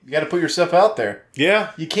You got to put yourself out there.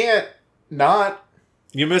 Yeah. You can't not.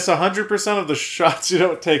 You miss 100% of the shots you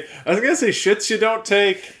don't take. I was going to say shits you don't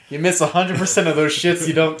take. You miss 100% of those shits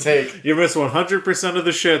you don't take. You miss 100% of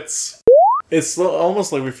the shits. It's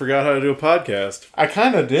almost like we forgot how to do a podcast. I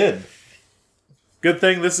kind of did. Good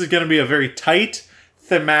thing this is going to be a very tight,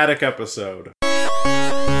 thematic episode.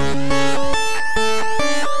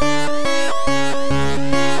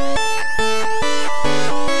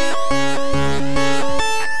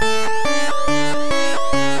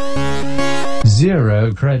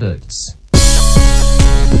 Zero credits.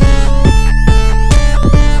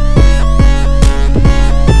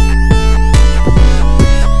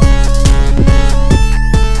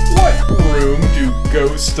 What room do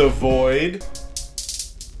ghosts avoid?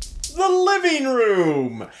 The living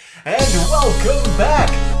room! And welcome back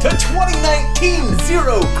to 2019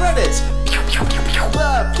 Zero Credits,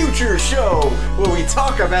 the future show where we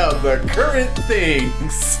talk about the current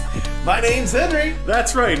things. My name's Henry.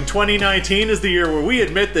 That's right, and 2019 is the year where we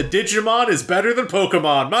admit that Digimon is better than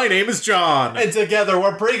Pokemon. My name is John. And together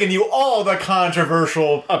we're bringing you all the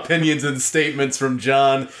controversial opinions and statements from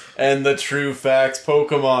John and the true facts.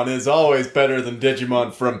 Pokemon is always better than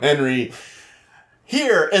Digimon from Henry.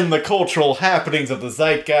 Here in the cultural happenings of the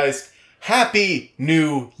zeitgeist, Happy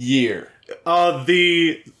New Year.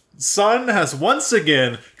 The sun has once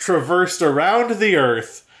again traversed around the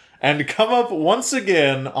Earth and come up once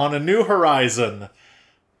again on a new horizon.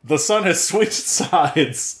 The sun has switched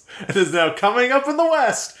sides and is now coming up in the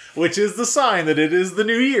west, which is the sign that it is the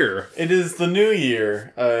new year. It is the new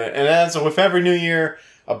year, and as with every new year,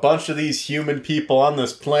 a bunch of these human people on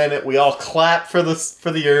this planet, we all clap for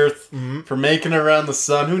the Earth, for making it around the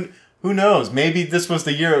sun. Who knows? Maybe this was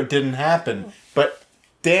the year it didn't happen. But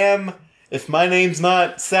damn, if my name's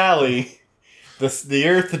not Sally, the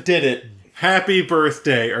Earth did it. Happy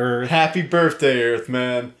birthday, Earth. Happy birthday, Earth,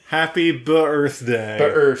 man. Happy birthday.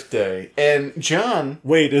 Earth Day. And John...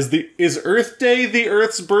 Wait, is Earth Day the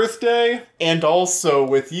Earth's birthday? And also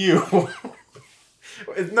with you...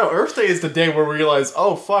 No, Earth Day is the day where we realize,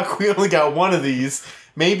 oh fuck, we only got one of these.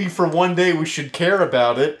 Maybe for one day we should care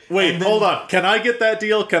about it. Wait, hold on. Can I get that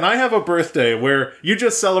deal? Can I have a birthday where you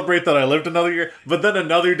just celebrate that I lived another year, but then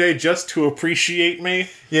another day just to appreciate me?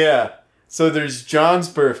 Yeah. So there's John's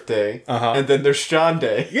birthday, and then there's Sean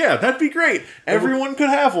Day. Yeah, that'd be great. Everyone could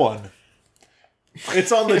have one.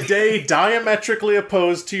 It's on the day diametrically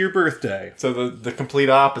opposed to your birthday. So the complete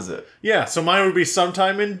opposite. Yeah, so mine would be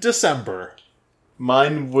sometime in December.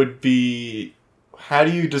 Mine would be... How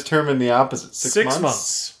do you determine the opposite? 6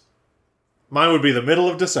 months. Mine would be the middle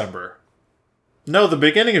of December. No, the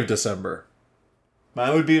beginning of December.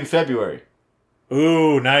 Mine would be in February.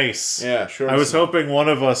 Ooh, nice. Yeah, sure. I was hoping one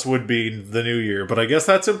of us would be the new year, but I guess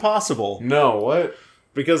that's impossible. No, what?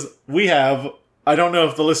 Because we have, I don't know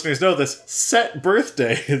if the listeners know this, set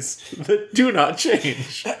birthdays that do not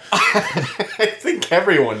change. I think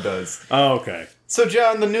everyone does. Oh, okay. So,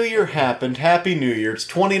 John, the new year happened. Happy New Year. It's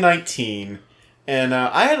 2019. And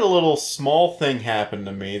I had a little small thing happen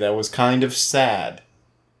to me that was kind of sad.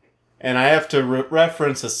 And I have to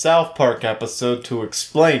reference a South Park episode to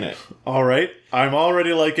explain it. All right. I'm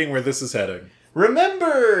already liking where this is heading.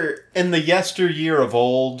 Remember in the yesteryear of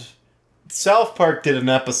old, South Park did an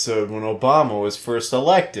episode when Obama was first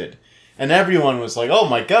elected. And everyone was like, oh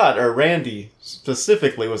my god, or Randy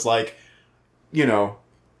specifically was like, you know,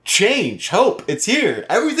 change, hope, it's here.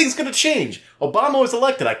 Everything's gonna change. Obama was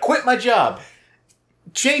elected. I quit my job.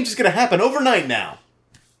 Change is gonna happen overnight now.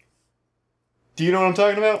 Do you know what I'm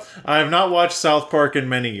talking about? I have not watched South Park in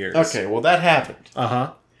many years. Okay, well that happened.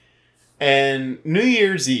 Uh-huh. And New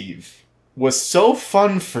Year's Eve was so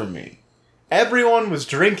fun for me. Everyone was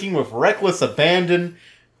drinking with reckless abandon.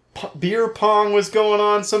 Beer pong was going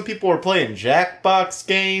on. Some people were playing Jackbox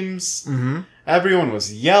games. Mm-hmm. Everyone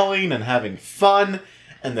was yelling and having fun.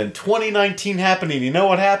 And then 2019 happened, and you know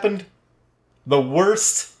what happened? The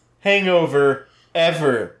worst hangover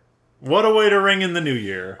ever. What a way to ring in the new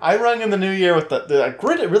year. I rung in the new year with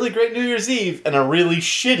a really great New Year's Eve and a really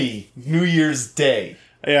shitty New Year's Day.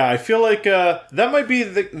 Yeah, I feel like that might be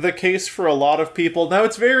the case for a lot of people. Now,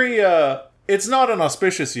 it's very... it's not an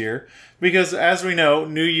auspicious year, because as we know,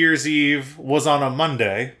 New Year's Eve was on a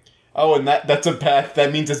Monday. Oh, and that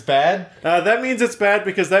means it's bad? That means it's bad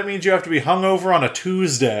because that means you have to be hungover on a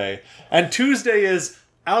Tuesday. And Tuesday is,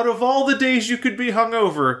 out of all the days you could be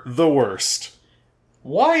hungover, the worst.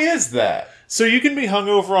 Why is that? So you can be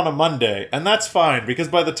hungover on a Monday, and that's fine, because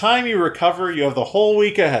by the time you recover, you have the whole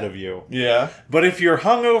week ahead of you. Yeah. But if you're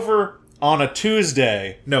hungover on a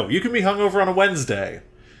Tuesday, no, you can be hungover on a Wednesday.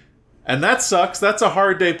 And that sucks, that's a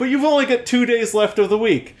hard day, but you've only got 2 days left of the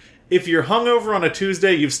week. if you're hungover on a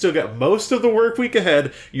Tuesday, you've still got most of the work week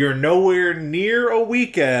ahead. You're nowhere near a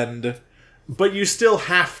weekend, but you still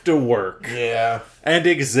have to work. Yeah. And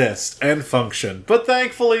exist and function. But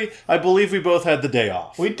thankfully, I believe we both had the day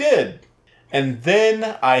off. We did. And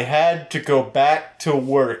then I had to go back to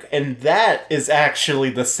work. And that is actually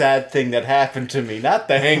the sad thing that happened to me. Not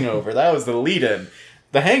the hangover. That was the lead-in.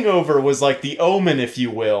 The hangover was like the omen, if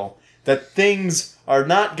you will, that things are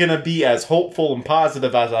not going to be as hopeful and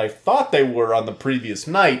positive as I thought they were on the previous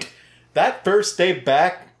night. That first day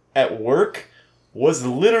back at work was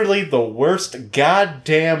literally the worst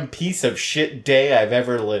goddamn piece of shit day I've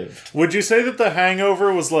ever lived. Would you say that The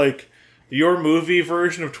Hangover was like your movie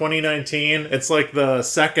version of 2019? It's like the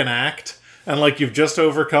second act, and like you've just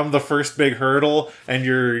overcome the first big hurdle, and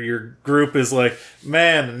your group is like,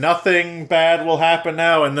 man, nothing bad will happen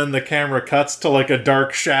now, and then the camera cuts to like a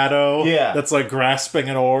dark shadow that's like grasping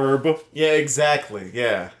an orb. Yeah, exactly,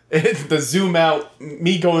 yeah. The zoom out,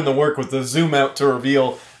 me going to work with the zoom out to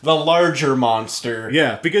reveal the larger monster.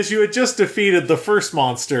 Yeah, because you had just defeated the first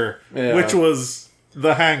monster, which was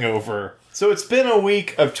the Hangover. So it's been a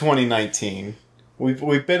week of 2019.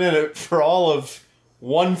 We've been in it for all of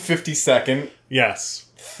 1/52nd. Yes.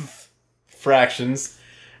 Fractions.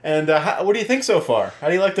 And what do you think so far? How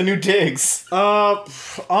do you like the new digs?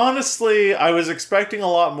 Honestly, I was expecting a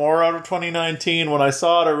lot more out of 2019 when I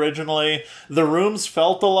saw it originally. The rooms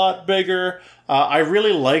felt a lot bigger. I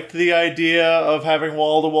really liked the idea of having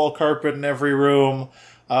wall-to-wall carpet in every room.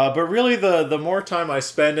 But really, the more time I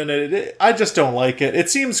spend in it, I just don't like it. It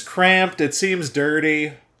seems cramped. It seems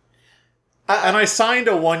dirty. And I signed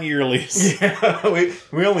a 1-year lease. Yeah,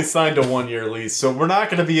 we only signed a 1-year lease, so we're not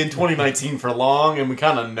going to be in 2019 for long, and we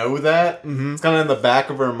kind of know that. Mm-hmm. It's kind of in the back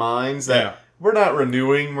of our minds that we're not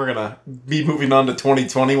renewing. We're going to be moving on to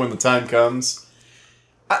 2020 when the time comes.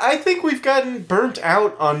 I think we've gotten burnt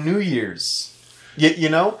out on New Year's. You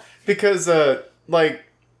know? Because,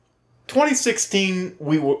 2016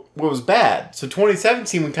 was bad. So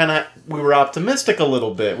 2017 we were optimistic a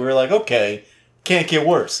little bit. We were like, okay, can't get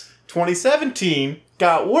worse. 2017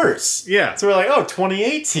 got worse. Yeah. So we're like, oh,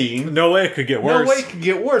 2018. No way it could get worse. No way it could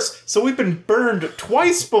get worse. So we've been burned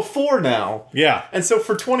twice before now. Yeah. And so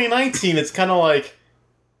for 2019, it's kind of like,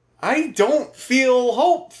 I don't feel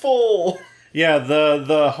hopeful. Yeah,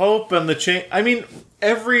 the hope and the change. I mean,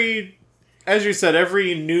 as you said,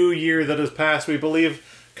 every new year that has passed, we believe,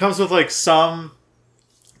 comes with like some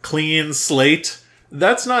clean slate.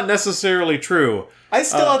 That's not necessarily true. I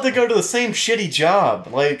still have to go to the same shitty job.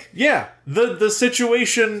 Yeah, the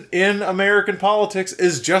situation in American politics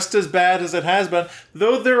is just as bad as it has been,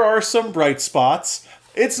 though there are some bright spots.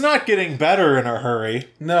 It's not getting better in a hurry.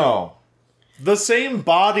 No. The same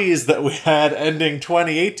bodies that we had ending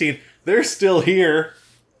 2018, they're still here.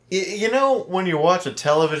 You know, when you watch a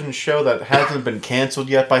television show that hasn't been canceled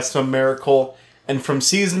yet by some miracle, and from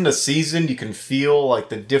season to season you can feel like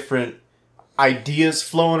the different ideas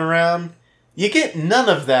flowing around? You get none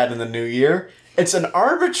of that in the new year. It's an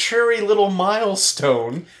arbitrary little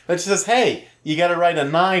milestone that says, hey, you gotta write a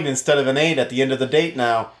 9 instead of an 8 at the end of the date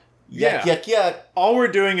now. Yuck. All we're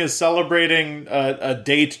doing is celebrating a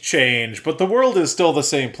date change, but the world is still the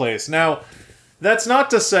same place. Now, that's not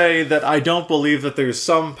to say that I don't believe that there's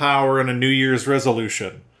some power in a New Year's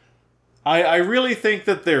resolution. I really think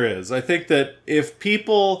that there is. I think that if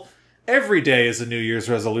people... Every day is a New Year's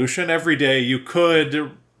resolution. Every day you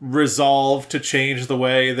could resolve to change the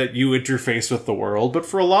way that you interface with the world. But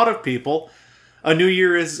for a lot of people, a New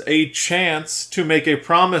Year is a chance to make a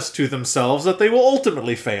promise to themselves that they will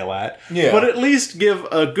ultimately fail at. Yeah. But at least give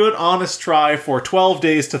a good, honest try for 12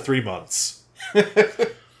 days to 3 months.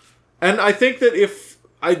 And I think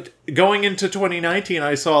that going into 2019,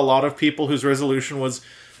 I saw a lot of people whose resolution was...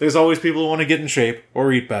 There's always people who want to get in shape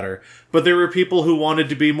or eat better. But there were people who wanted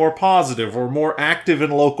to be more positive or more active in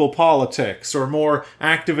local politics or more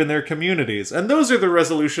active in their communities. And those are the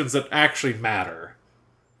resolutions that actually matter.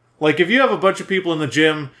 Like, if you have a bunch of people in the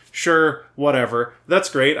gym, sure, whatever. That's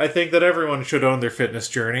great. I think that everyone should own their fitness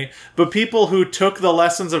journey. But people who took the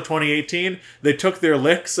lessons of 2018, they took their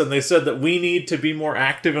licks and they said that we need to be more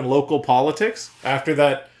active in local politics after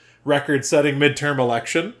that record-setting midterm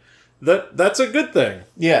election. That's a good thing.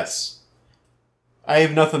 Yes. I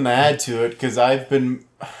have nothing to add to it, because I've been...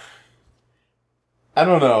 I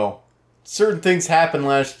don't know. Certain things happened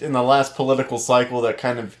in the last political cycle that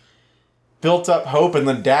kind of built up hope and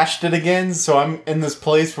then dashed it again, so I'm in this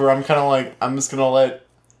place where I'm kind of like, I'm just going to let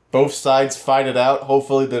both sides fight it out,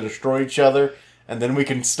 hopefully they destroy each other, and then we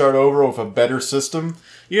can start over with a better system.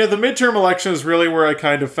 Yeah, the midterm election is really where I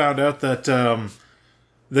kind of found out that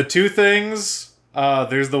the two things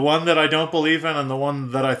There's the one that I don't believe in and the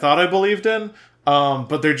one that I thought I believed in.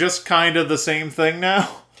 But they're just kind of the same thing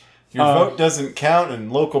now. Your vote doesn't count,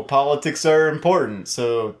 and local politics are important.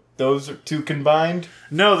 So those are two combined.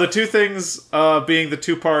 No, the two things being the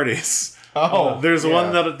two parties. Oh, there's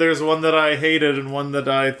one that I hated and one that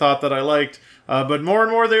I thought that I liked. But more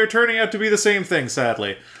and more they are turning out to be the same thing,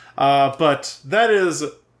 sadly. But that is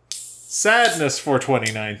sadness for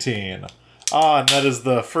 2019. And that is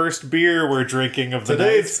the first beer we're drinking of the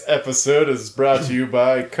Today's episode is brought to you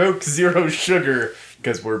by Coke Zero Sugar,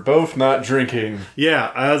 because we're both not drinking.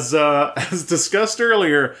 Yeah, as discussed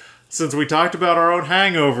earlier, since we talked about our own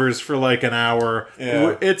hangovers for like an hour,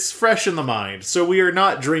 it's fresh in the mind. So we are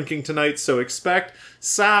not drinking tonight, so expect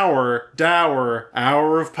sour, dour,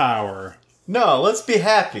 hour of power. No, let's be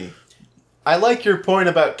happy. I like your point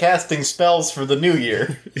about casting spells for the new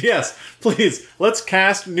year. Yes, please, let's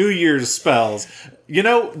cast New Year's spells. You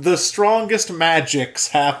know, the strongest magics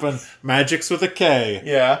with a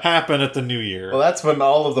K, happen at the New Year. Well, that's when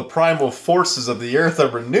all of the primal forces of the earth are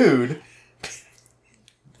renewed,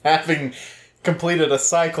 having completed a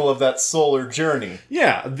cycle of that solar journey.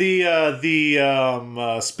 Yeah,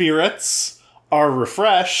 the spirits are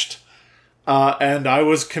refreshed. And I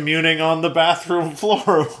was communing on the bathroom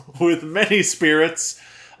floor with many spirits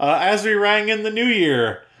as we rang in the new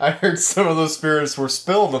year. I heard some of those spirits were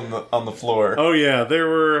spilled on the floor. Oh yeah, there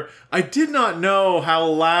were... I did not know how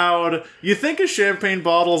loud... You think a champagne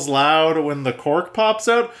bottle's loud when the cork pops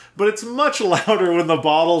out, but it's much louder when the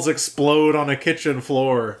bottles explode on a kitchen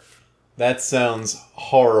floor. That sounds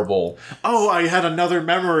horrible. Oh, I had another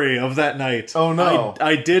memory of that night. Oh no.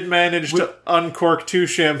 I did manage to uncork 2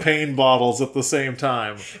 champagne bottles at the same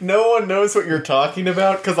time. No one knows what you're talking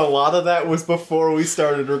about, because a lot of that was before we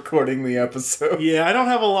started recording the episode. Yeah, I don't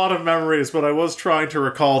have a lot of memories, but I was trying to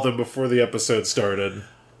recall them before the episode started.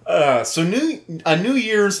 So a New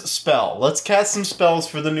Year's spell. Let's cast some spells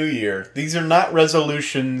for the new year. These are not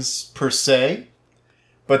resolutions per se,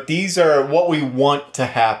 but these are what we want to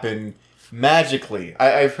happen magically.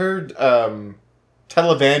 I've heard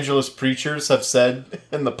televangelist preachers have said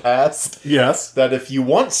in the past that if you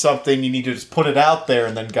want something, you need to just put it out there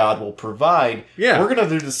and then God will provide. Yeah. We're going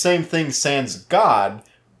to do the same thing sans God.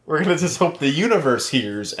 We're going to just hope the universe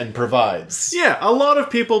hears and provides. Yeah, a lot of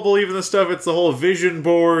people believe in this stuff. It's the whole vision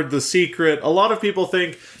board, the secret. A lot of people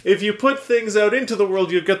think if you put things out into the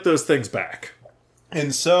world, you'll get those things back.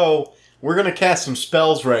 And so, we're going to cast some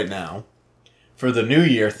spells right now for the new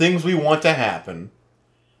year, things we want to happen.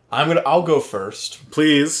 I'll go first.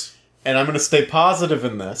 Please. And I'm going to stay positive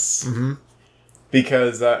in this. Mm-hmm.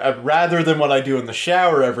 Because rather than what I do in the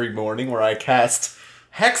shower every morning, where I cast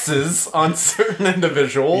hexes on certain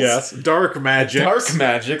individuals. Yes, dark magics. Dark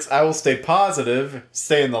magics. I will stay positive,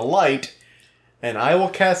 stay in the light, and I will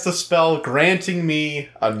cast a spell granting me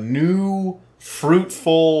a new,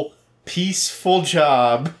 fruitful, peaceful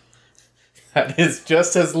job that is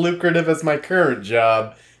just as lucrative as my current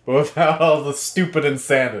job, but without all the stupid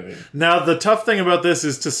insanity. Now, the tough thing about this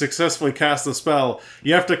is to successfully cast the spell,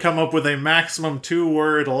 you have to come up with a maximum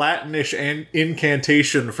 2-word Latinish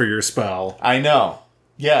incantation for your spell. I know.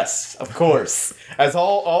 Yes, of course. as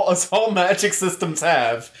all magic systems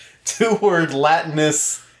have, 2-word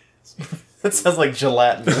Latinous... That sounds like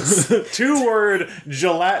gelatinous. 2-word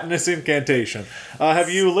gelatinous incantation. Have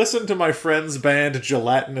you listened to my friend's band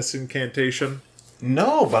Gelatinous Incantation?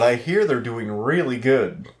 No, but I hear they're doing really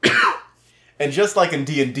good. And just like in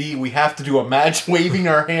D&D, we have to do waving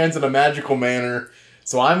our hands in a magical manner.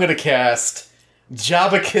 So I'm going to cast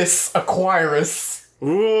Jabacus Aquirus.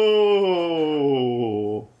 Ooh.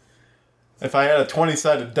 If I had a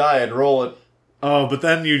 20-sided die, I'd roll it. Oh, but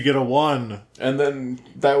then you'd get a 1. And then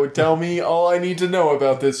that would tell me all I need to know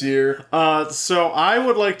about this year. So I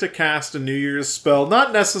would like to cast a New Year's spell,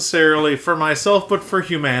 not necessarily for myself, but for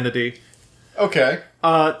humanity. Okay.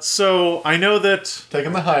 So I know that...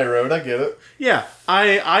 Taking the high road, I get it. Yeah,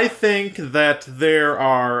 I think that there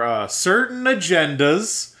are certain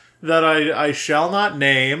agendas that I shall not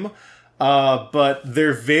name, but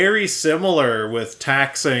they're very similar with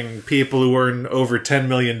taxing people who earn over $10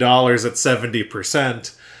 million at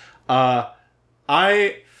 70%.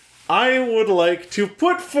 I would like to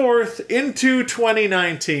put forth into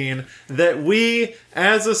 2019 that we,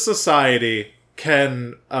 as a society,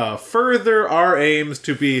 can further our aims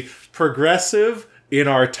to be progressive in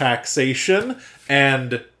our taxation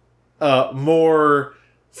and more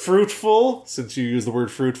fruitful, since you use the word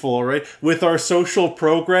fruitful already, with our social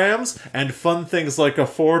programs and fund things like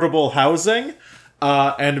affordable housing,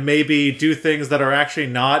 and maybe do things that are actually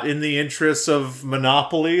not in the interests of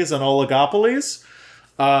monopolies and oligopolies.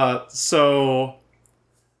 So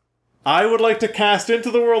I would like to cast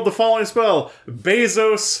into the world the following spell: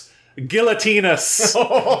 Bezos Guillotinus.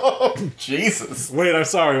 Oh, Jesus. Wait, I'm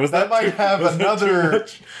sorry. Was That might have was that too another.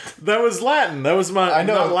 much? That was Latin. That was my I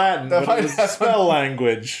know, not Latin, that but might it was have spell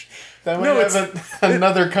language. That might No, have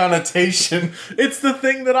another connotation. It's the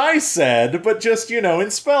thing that I said, but just, in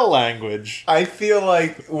spell language. I feel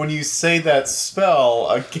like when you say that spell,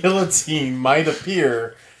 a guillotine might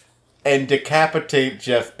appear and decapitate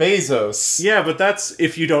Jeff Bezos. Yeah, but that's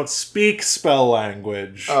if you don't speak spell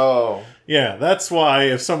language. Oh. Yeah, that's why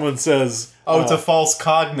if someone says... Oh, it's a false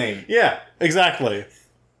cognate. Yeah, exactly.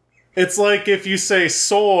 It's like if you say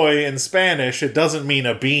soy in Spanish, it doesn't mean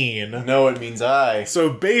a bean. No, it means I.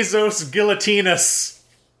 So Bezos Guillotinus,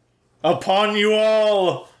 upon you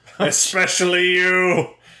all, especially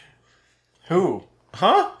you. Who?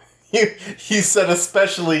 Huh? He said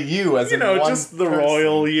especially you as in one just the person.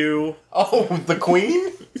 royal you. Oh, the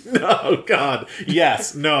queen? No, God.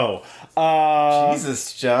 Yes, no.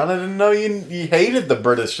 Jesus, John, I didn't know you hated the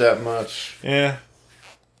British that much. Yeah.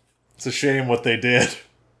 It's a shame what they did.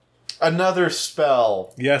 Another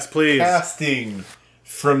spell. Yes, please. Casting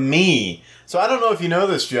from me. So I don't know if you know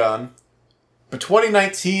this, John, but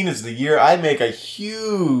 2019 is the year I make a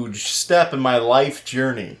huge step in my life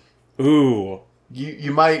journey. Ooh.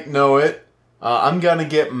 You might know it. I'm gonna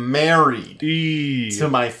get married Eee. to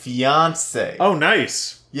my fiance. Oh,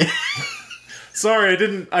 nice. Yeah.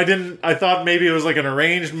 Sorry, I thought maybe it was like an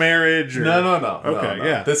arranged marriage or... No. Okay, no.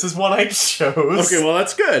 yeah. This is one I chose. Okay, well,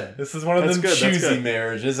 that's good. This is one of That's them good, that's choosy good.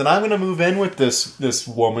 marriages, and I'm gonna move in with this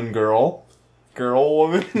woman,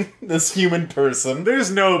 woman, this human person.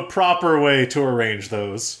 There's no proper way to arrange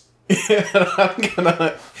those. I'm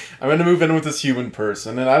gonna move in with this human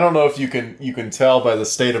person, and I don't know if you can tell by the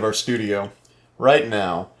state of our studio right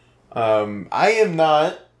now. I am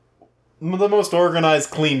not the most organized,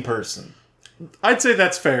 clean person. I'd say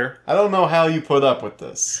that's fair. I don't know how you put up with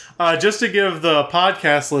this. Just to give the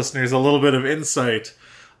podcast listeners a little bit of insight,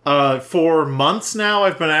 for months now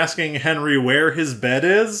I've been asking Henry where his bed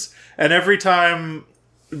is, and every time...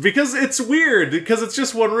 Because it's weird, because it's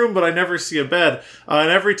just one room, but I never see a bed. And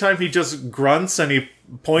every time he just grunts and he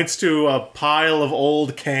points to a pile of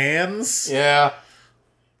old cans. Yeah.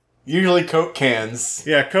 Usually Coke cans.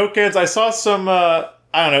 Yeah, Coke cans. I saw some, I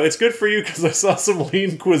don't know, it's good for you because I saw some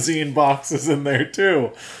Lean Cuisine boxes in there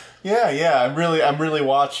too. Yeah. I'm really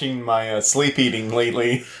watching my sleep eating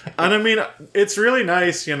lately. And I mean, it's really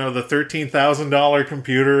nice, the $13,000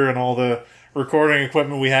 computer and all the recording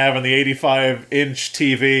equipment we have and the 85-inch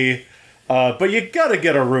TV. But you gotta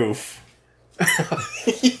get a roof.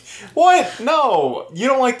 What? No, you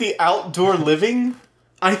don't like the outdoor living?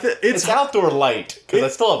 It's outdoor light because I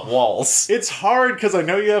still have walls. It's hard because I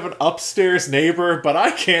know you have an upstairs neighbor, but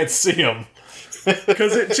I can't see him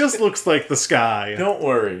because it just looks like the sky. Don't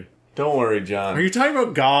worry, John. Are you talking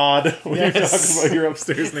about God when Yes. you're talking about your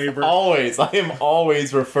upstairs neighbor? Always, I am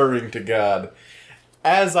always referring to God,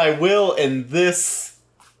 as I will in this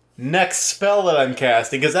next spell that I'm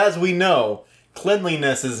casting. Because as we know,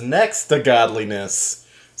 cleanliness is next to godliness.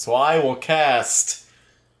 So I will cast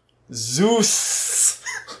Zeus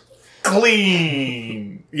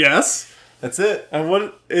Clean. Yes. That's it. And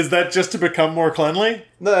what is that? Just to become more cleanly?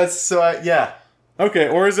 No, that's yeah. Okay,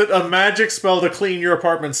 or is it a magic spell to clean your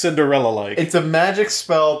apartment Cinderella-like? It's a magic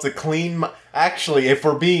spell to clean my... Actually, if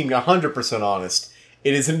we're being 100% honest,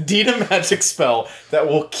 it is indeed a magic spell that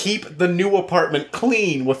will keep the new apartment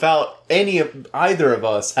clean without either of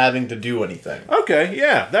us having to do anything. Okay,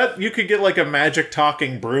 yeah, that you could get like a magic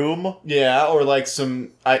talking broom. Yeah, or like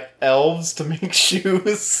some elves to make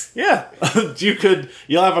shoes. Yeah,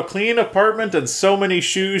 you'll have a clean apartment and so many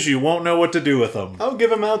shoes you won't know what to do with them. I'll give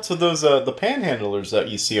them out to those the panhandlers that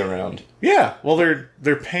you see around. Yeah, well they're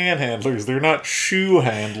panhandlers, they're not shoe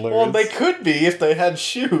handlers. Well, they could be if they had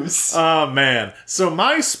shoes. Oh man. So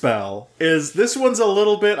my spell is, this one's a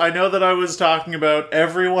little bit, I know that I was talking about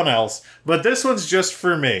everyone else, but this one's just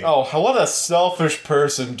for me. Oh, what a selfish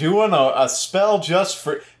person doing a spell just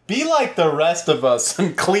for... Be like the rest of us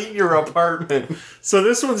and clean your apartment. So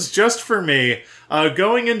this one's just for me.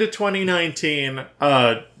 Going into 2019,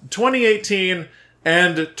 2018,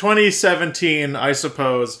 and 2017, I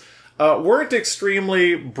suppose, weren't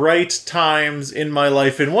extremely bright times in my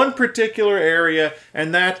life in one particular area,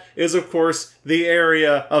 and that is, of course, the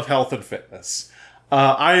area of health and fitness.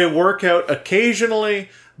 I work out occasionally,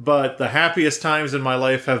 but the happiest times in my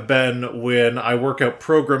life have been when I work out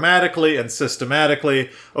programmatically and systematically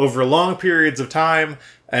over long periods of time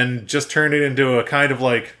and just turn it into a kind of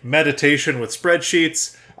like meditation with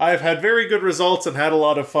spreadsheets. I've had very good results and had a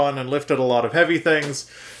lot of fun and lifted a lot of heavy things.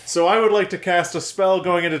 So I would like to cast a spell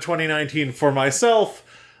going into 2019 for myself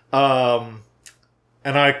And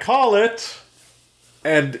I call it,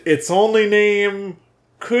 and its only name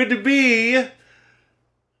could be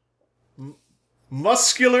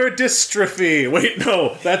muscular dystrophy. Wait,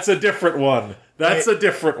 no, that's a different one. That's a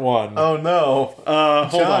different one. Oh no.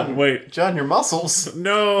 Hold on, wait. John, your muscles.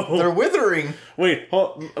 No. They're withering. Wait,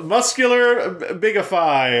 muscular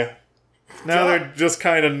bigify. Now they're just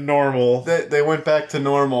kind of normal. They went back to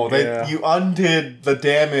normal. Yeah. You undid the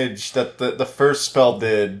damage that the first spell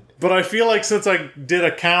did. But I feel like since I did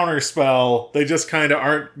a counter spell, they just kind of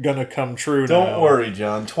aren't gonna come true now. Don't worry,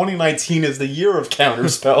 John. 2019 is the year of counter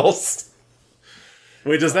spells.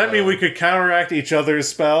 Wait, does that mean we could counteract each other's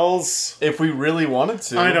spells? If we really wanted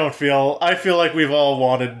to. I feel like we've all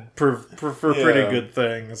wanted for pretty Yeah. good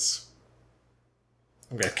things.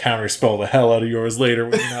 I'm gonna counterspell the hell out of yours later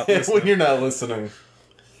when you're not listening. when you're not listening.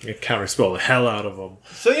 I'm gonna counterspell the hell out of them.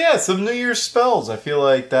 So yeah, some New Year's spells. I feel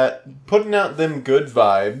like that putting out them good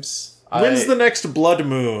vibes. When's the next blood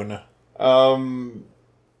moon?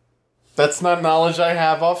 That's not knowledge I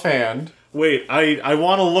have offhand. Wait, I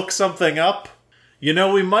want to look something up. You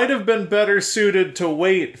know, we might have been better suited to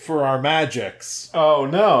wait for our magics. Oh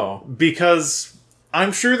no. Because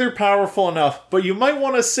I'm sure they're powerful enough, but you might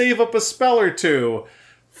want to save up a spell or two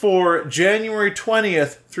for January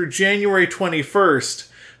 20th through January 21st,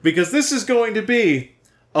 because this is going to be,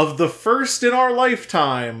 of the first in our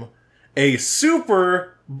lifetime, a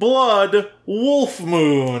super blood wolf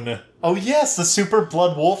moon. Oh yes, the Super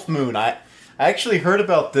Blood Wolf Moon. I actually heard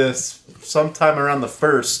about this sometime around the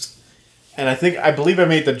 1st. And I believe I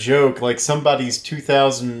made the joke, like somebody's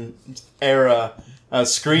 2000 era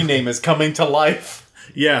screen name is coming to life.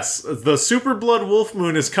 Yes, the Super Blood Wolf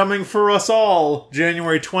Moon is coming for us all,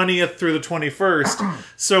 January 20th through the 21st.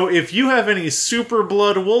 So if you have any Super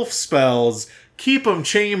Blood Wolf spells, keep them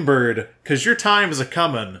chambered, because your time is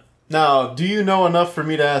a-coming. Now, do you know enough for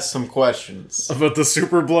me to ask some questions? About the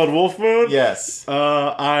Super Blood Wolf Moon? Yes.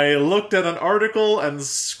 I looked at an article and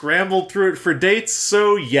scrambled through it for dates,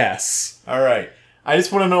 so yes. Alright. I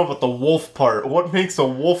just want to know about the wolf part. What makes a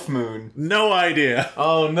wolf moon? No idea.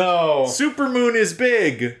 Oh no. Super Moon is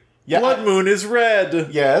big. Yeah, Blood Moon is red.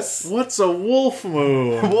 Yes. What's a wolf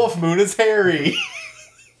moon? Wolf moon is hairy.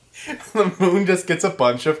 The moon just gets a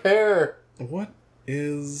bunch of hair. What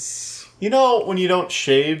is... You know when you don't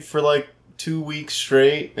shave for like 2 weeks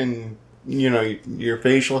straight and, you know, your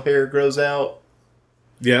facial hair grows out?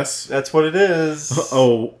 Yes. That's what it is.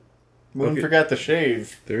 Oh, Moon okay. forgot to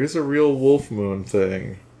shave. There is a real wolf moon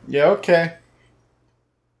thing. Yeah, okay.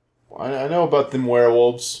 I know about them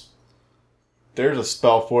werewolves. There's a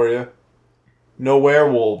spell for you. No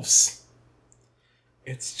werewolves.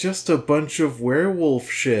 It's just a bunch of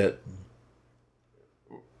werewolf shit.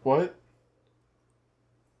 What?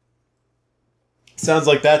 Sounds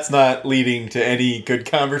like that's not leading to any good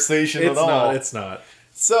conversation at all. It's not.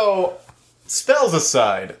 So, spells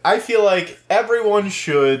aside, I feel like everyone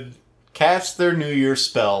should cast their New Year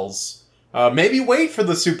spells. Maybe wait for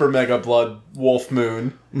the Super Mega Blood Wolf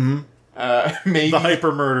Moon. Mm-hmm. Maybe The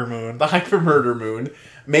Hyper Murder Moon. the Hyper Murder Moon.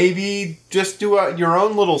 Maybe just do your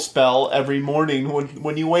own little spell every morning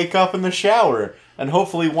when you wake up in the shower. And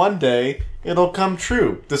hopefully one day it'll come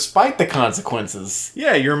true, despite the consequences.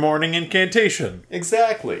 Yeah, your morning incantation.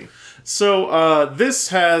 Exactly. So, this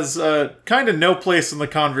has kind of no place in the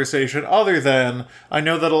conversation other than I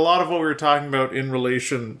know that a lot of what we were talking about in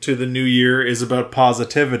relation to the new year is about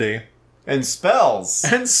positivity. And spells.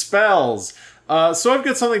 And spells. So I've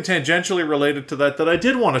got something tangentially related to that I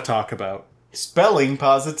did want to talk about. Spelling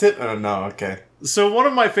positive. Oh, no, okay. So one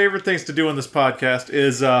of my favorite things to do on this podcast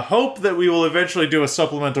is hope that we will eventually do a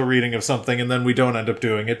supplemental reading of something and then we don't end up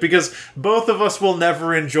doing it, because both of us will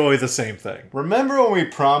never enjoy the same thing. Remember when we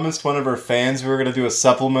promised one of our fans we were going to do a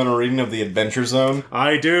supplemental reading of the Adventure Zone?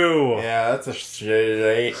 I do. Yeah, that's a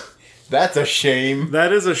shame. That's a shame.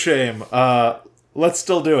 That is a shame. Let's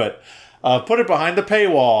still do it. Put it behind the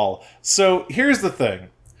paywall. So here's the thing.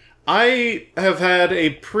 I've had a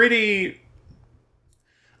pretty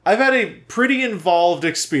involved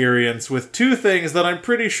experience with two things that I'm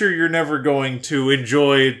pretty sure you're never going to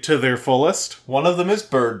enjoy to their fullest. One of them is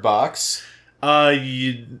Bird Box.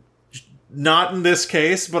 Not in this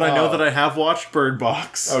case, but I know Oh. that I have watched Bird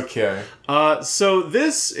Box. Okay. So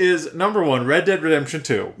this is number one, Red Dead Redemption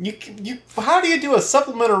 2. How do you do a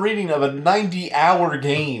supplemental reading of a 90-hour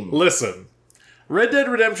game? Listen, Red Dead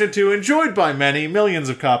Redemption 2 enjoyed by many, millions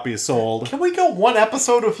of copies sold. Can we go one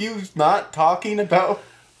episode of you not talking about?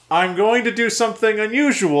 I'm going to do something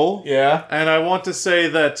unusual. Yeah. And I want to say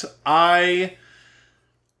that I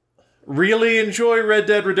really enjoy Red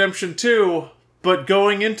Dead Redemption 2, But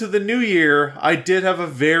going into the new year, I did have a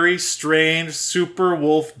very strange Super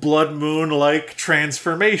Wolf Blood Moon-like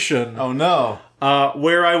transformation. Oh no.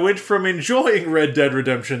 Where I went from enjoying Red Dead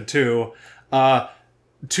Redemption 2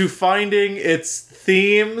 to finding its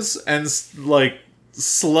themes and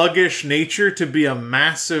sluggish nature to be a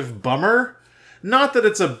massive bummer. Not that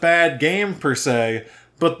it's a bad game per se,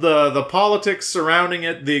 but the politics surrounding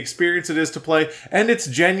it, the experience it is to play, and its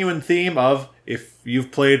genuine theme of, if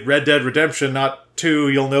you've played Red Dead Redemption, not 2,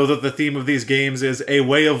 you'll know that the theme of these games is a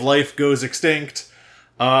way of life goes extinct.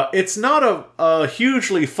 It's not a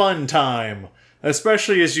hugely fun time,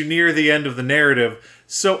 especially as you near the end of the narrative.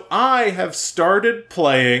 So I have started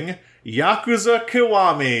playing Yakuza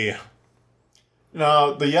Kiwami.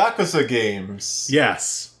 Now, the Yakuza games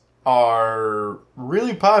Yes. are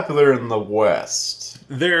really popular in the West.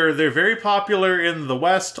 They're very popular in the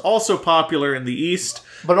West, also popular in the East.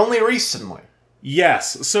 But only recently.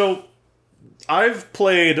 Yes, so I've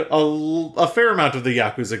played a fair amount of the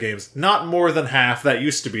Yakuza games. Not more than half, that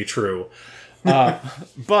used to be true.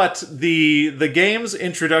 But the game's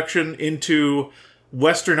introduction into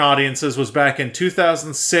Western audiences was back in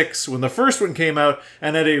 2006 when the first one came out,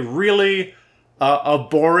 and had a really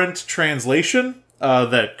abhorrent translation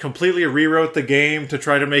that completely rewrote the game to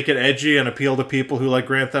try to make it edgy and appeal to people who like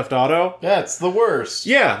Grand Theft Auto. Yeah, it's the worst.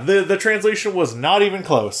 Yeah, the translation was not even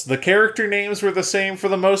close. The character names were the same for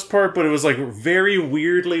the most part, but it was very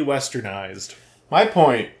weirdly westernized. My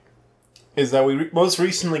point is that we most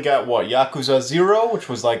recently got, Yakuza 0, which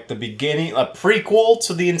was the beginning, a prequel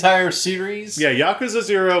to the entire series? Yeah, Yakuza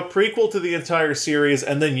 0, prequel to the entire series,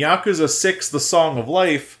 and then Yakuza 6, The Song of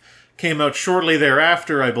Life, came out shortly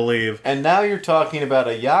thereafter, I believe. And now you're talking about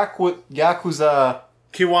a Yakuza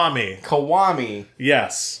Kiwami.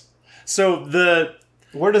 Yes. So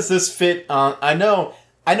where does this fit on? I know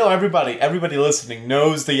everybody listening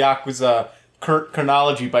knows the Yakuza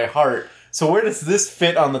chronology by heart. So where does this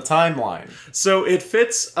fit on the timeline? So it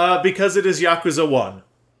fits because it is Yakuza 1.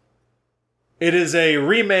 It is a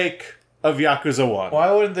remake of Yakuza 1. Why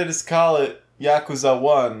wouldn't they just call it Yakuza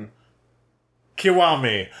 1?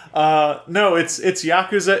 Kiwami. No, it's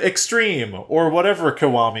Yakuza Extreme, or whatever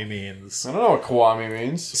Kiwami means. I don't know what Kiwami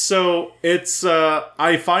means. So it's,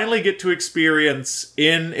 I finally get to experience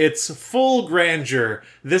in its full grandeur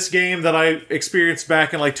this game that I experienced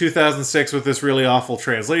back in 2006 with this really awful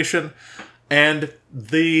translation. And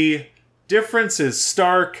the difference is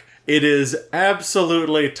stark. It is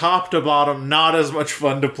absolutely top to bottom not as much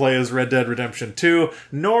fun to play as Red Dead Redemption 2,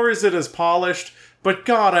 nor is it as polished. But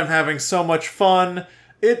God, I'm having so much fun.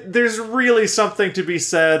 There's really something to be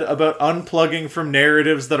said about unplugging from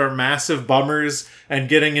narratives that are massive bummers and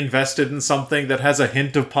getting invested in something that has a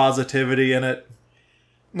hint of positivity in it.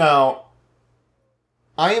 Now,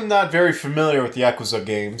 I am not very familiar with Yakuza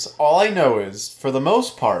games. All I know is, for the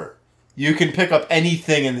most part, you can pick up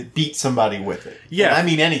anything and beat somebody with it. Yeah. And I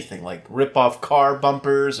mean anything, rip off car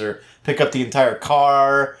bumpers, or pick up the entire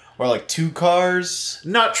car, or 2 cars.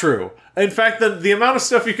 Not true. In fact, the amount of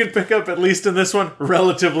stuff you can pick up, at least in this one,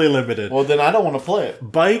 relatively limited. Well, then I don't want to play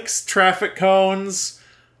it. Bikes, traffic cones,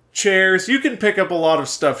 chairs, you can pick up a lot of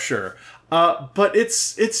stuff, sure. But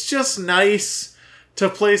it's just nice to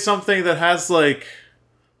play something that has,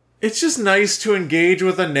 it's just nice to engage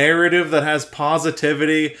with a narrative that has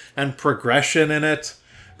positivity and progression in it.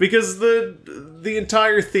 Because the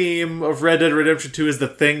entire theme of Red Dead Redemption 2 is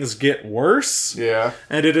that things get worse. Yeah.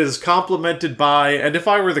 And it is complemented by, and if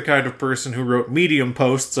I were the kind of person who wrote Medium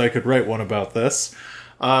posts, I could write one about this.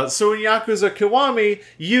 So in Yakuza Kiwami,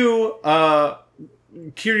 you,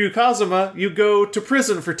 Kiryu Kazuma, you go to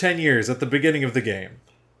prison for 10 years at the beginning of the game.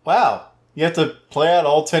 Wow. You have to play out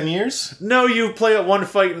all 10 years? No, you play at one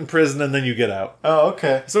fight in prison and then you get out. Oh,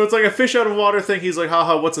 okay. So it's like a fish out of water thing. He's like,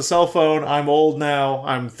 haha, what's a cell phone? I'm old now.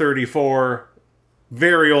 I'm 34.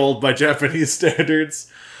 Very old by Japanese standards.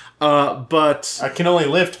 But I can only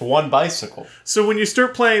lift one bicycle. So when you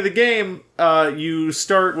start playing the game, you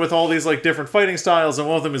start with all these different fighting styles, and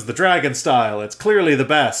one of them is the dragon style. It's clearly the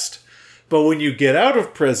best. But when you get out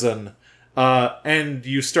of prison, and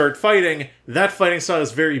you start fighting, that fighting style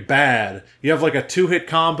is very bad. You have a 2-hit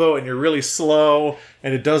combo, and you're really slow,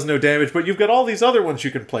 and it does no damage, but you've got all these other ones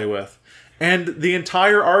you can play with. And the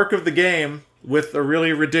entire arc of the game, with a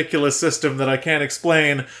really ridiculous system that I can't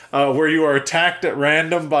explain, where you are attacked at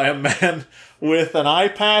random by a man with an eye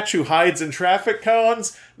patch who hides in traffic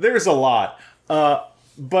cones, there's a lot.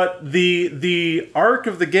 But the arc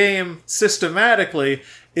of the game, systematically,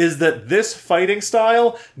 is that this fighting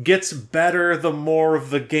style gets better the more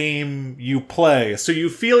of the game you play. So you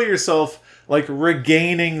feel yourself like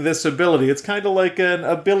regaining this ability. It's kind of like an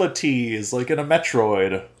abilities, like in a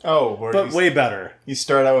Metroid, Oh, where but way better. you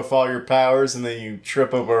start out with all your powers, and then you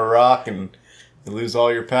trip over a rock and you lose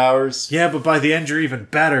all your powers. Yeah, but by the end you're even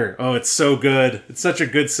better. Oh, it's so good. It's such a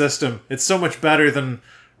good system. It's so much better than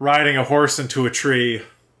riding a horse into a tree.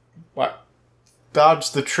 What?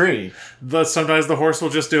 Dodge the tree. Sometimes the horse will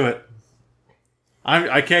just do it.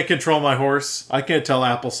 I can't control my horse. I can't tell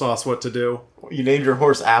Applesauce what to do. You named your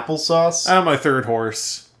horse Applesauce? I'm my third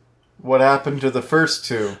horse. What happened to the first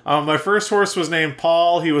two? My first horse was named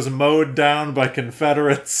Paul. He was mowed down by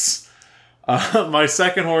Confederates. My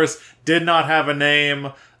second horse did not have a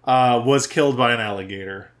name, was killed by an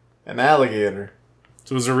alligator. An alligator.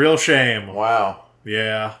 So it was a real shame. Wow.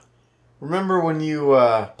 Yeah. Remember when you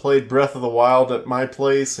played Breath of the Wild at my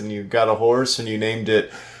place and you got a horse and you named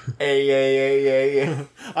it A?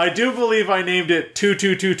 I do believe I named it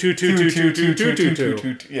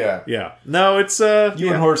 222222222. Yeah. Yeah. No, it's You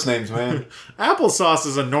and horse names, man. Applesauce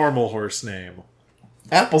is a normal horse name.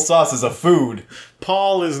 Applesauce is a food.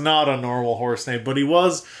 Paul is not a normal horse name, but he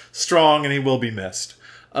was strong and he will be missed.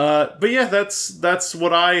 But yeah, that's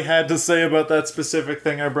what I had to say about that specific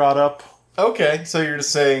thing I brought up. Okay, so you're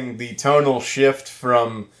just saying the tonal shift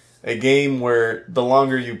from a game where the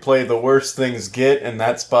longer you play, the worse things get, and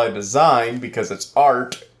that's by design because it's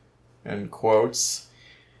art, end quotes,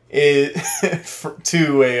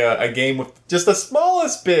 to a game with just the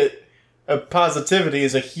smallest bit of positivity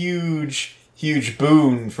is a huge, huge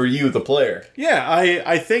boon for you, the player. Yeah,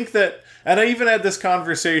 I think that, and I even had this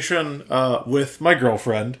conversation with my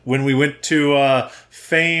girlfriend when we went to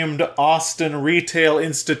famed Austin retail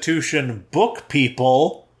institution Book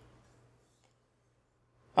People.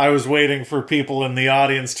 I was waiting for people in the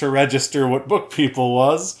audience to register what Book People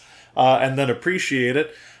was, and then appreciate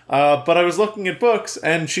it. But I was looking at books,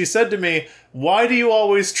 and she said to me, "Why do you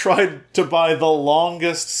always try to buy the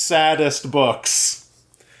longest, saddest books?"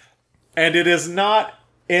 And it is not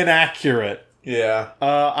inaccurate. Yeah.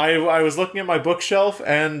 I was looking at my bookshelf,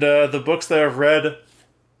 and the books that I've read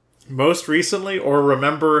most recently, or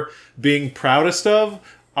remember being proudest of,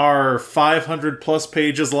 are 500 plus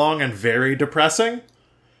pages long and very depressing.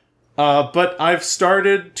 But I've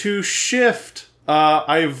started to shift.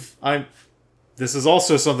 This is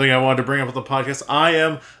also something I wanted to bring up on the podcast. I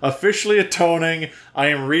am officially atoning. I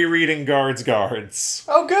am rereading Guards.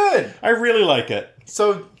 Oh, good. I really like it.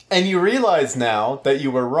 So, and you realize now that you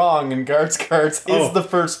were wrong, and Guards is the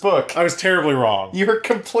first book. I was terribly wrong. You're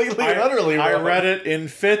completely and utterly wrong. I read it in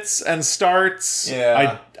fits and starts.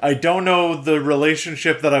 Yeah. I don't know the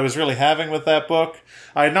relationship that I was really having with that book.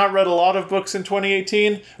 I had not read a lot of books in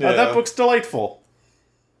 2018. Yeah. That book's delightful.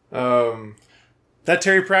 That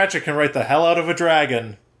Terry Pratchett can write the hell out of a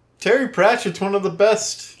dragon. Terry Pratchett's one of the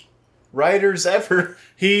best writers ever.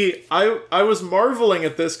 I was marveling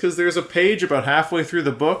at this because there's a page about halfway through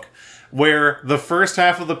the book where the first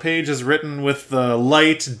half of the page is written with the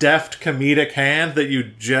light, deft, comedic hand that you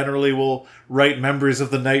generally will write members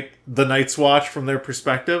of the Night's Watch from their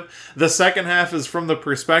perspective. The second half is from the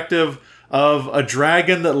perspective of a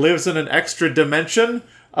dragon that lives in an extra dimension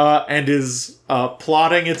and is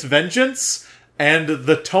plotting its vengeance. And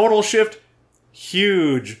the tonal shift,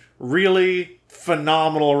 huge, really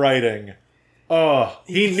phenomenal writing. Oh,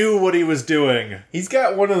 he knew what he was doing. He's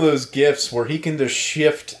got one of those gifts where he can just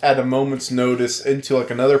shift at a moment's notice into like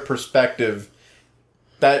another perspective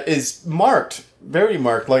that is marked, very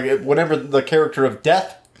marked. Like whenever the character of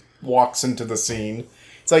Death walks into the scene,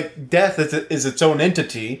 it's like Death is its own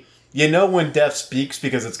entity. You know when Death speaks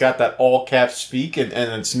because it's got that all caps speak and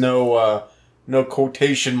it's no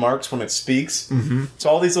quotation marks when it speaks. Mm-hmm. So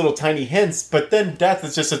all these little tiny hints, but then Death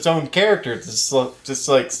is just its own character. It's just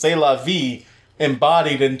like c'est la vie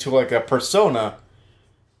embodied into like a persona.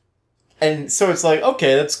 And so it's like,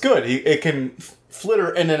 okay, that's good. It can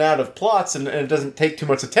flitter in and out of plots and it doesn't take too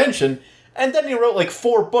much attention. And then he wrote like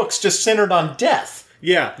 4 books just centered on Death.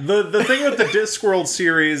 Yeah, the thing with the Discworld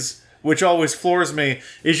series, which always floors me,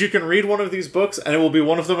 is you can read one of these books and it will be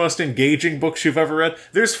one of the most engaging books you've ever read.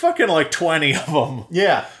 There's fucking like 20 of them.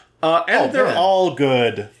 Yeah. And they're man. all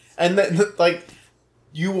good. And like,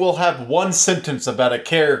 you will have one sentence about a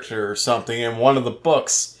character or something in one of the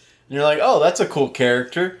books. And you're like, oh, that's a cool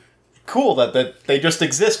character. Cool that they just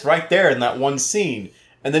exist right there in that one scene.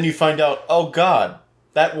 And then you find out, oh god,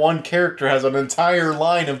 that one character has an entire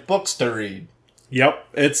line of books to read. Yep,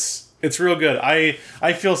 it's real good. I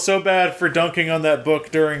feel so bad for dunking on that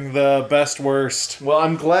book during the best worst. Well,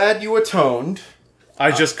 I'm glad you atoned.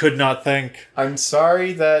 I just could not think. I'm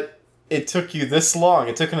sorry that it took you this long.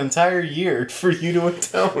 It took an entire year for you to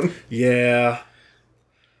atone. Yeah.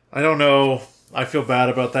 I don't know. I feel bad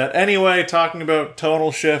about that. Anyway, talking about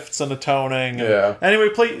tonal shifts and atoning. Yeah. Anyway,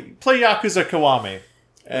 play Yakuza Kiwami.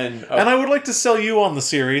 And I would like to sell you on the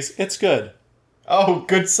series. It's good. oh,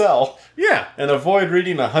 good sell. Yeah. And avoid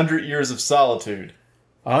reading 100 Years of Solitude.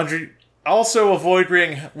 100. Also avoid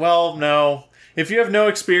reading... Well, no. If you have no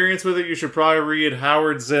experience with it, you should probably read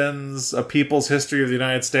Howard Zinn's A People's History of the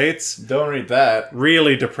United States. Don't read that.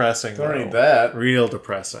 Really depressing, Don't though. read that. Real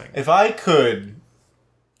depressing. If I could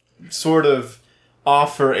sort of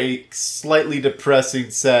offer a slightly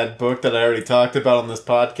depressing, sad book that I already talked about on this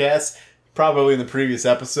podcast, probably in the previous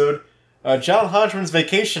episode, John Hodgman's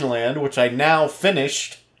Vacation Land, which I now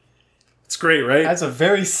finished, It's great, right? has a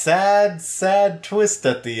very sad, sad twist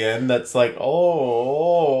at the end that's like, oh.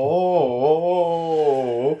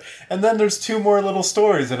 And then there's two more little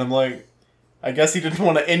stories, and I'm like, I guess he didn't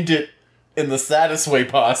want to end it in the saddest way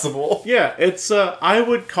possible. Yeah, it's, I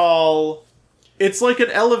would call... It's like an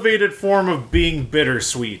elevated form of being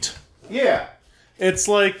bittersweet. Yeah. It's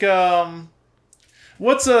like,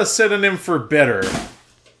 what's a synonym for bitter?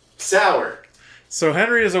 Sour. So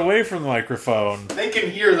Henry is away from the microphone, They can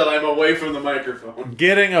hear that I'm away from the microphone.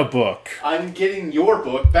 getting a book. I'm getting your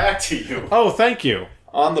book back to you Oh, thank you.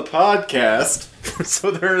 on the podcast. So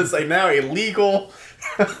there is now a legal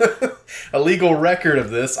record of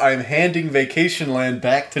this. I'm handing Vacation Land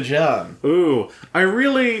back to John. Ooh, I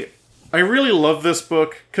really love this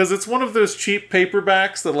book because it's one of those cheap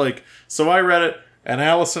paperbacks that, like, so I read it and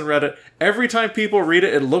Allison read it. Every time people read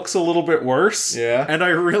it, it looks a little bit worse. Yeah. And I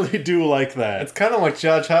really do like that. It's kind of like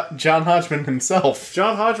John Hodgman himself.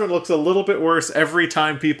 John Hodgman looks a little bit worse every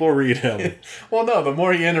time people read him. Well, no, the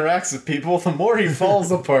more he interacts with people, the more he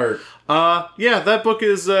falls apart. Yeah, that book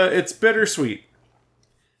is, it's bittersweet.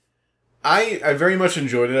 I very much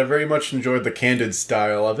enjoyed it. I very much enjoyed the candid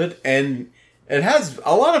style of it, and it has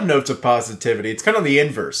a lot of notes of positivity. It's kind of the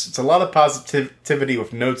inverse. It's a lot of positivity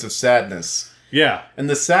with notes of sadness. Yeah. And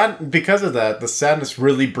because of that, the sadness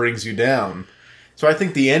really brings you down. So I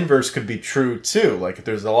think the inverse could be true too. Like if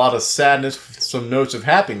there's a lot of sadness, some notes of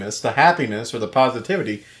happiness, the happiness or the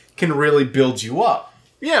positivity can really build you up.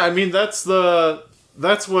 Yeah, I mean, that's what,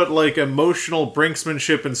 like, emotional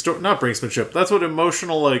brinksmanship and not brinksmanship. That's what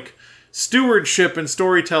emotional, like, stewardship and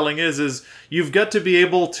storytelling is you've got to be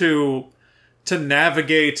able to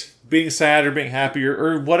navigate being sad or being happy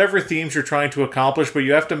or whatever themes you're trying to accomplish, but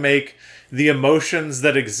you have to make the emotions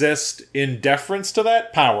that exist in deference to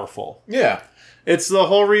that powerful. Yeah. It's the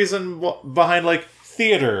whole reason behind, like,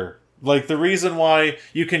 theater. Like, the reason why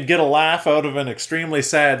you can get a laugh out of an extremely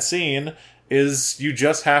sad scene is you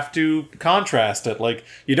just have to contrast it. Like,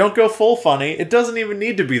 you don't go full funny. It doesn't even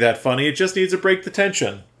need to be that funny. It just needs to break the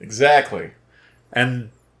tension. Exactly.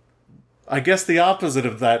 And I guess the opposite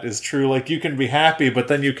of that is true. Like, you can be happy, but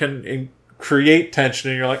then you can create tension,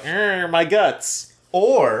 and you're like, my guts.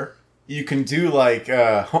 Or you can do like,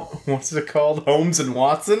 what's it called? Holmes and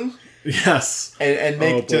Watson? Yes. And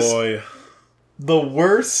make just the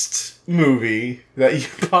worst movie that you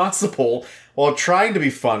possible while trying to be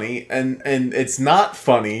funny, and it's not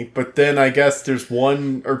funny, but then I guess there's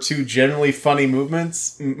one or two generally funny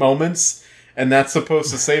moments, and that's supposed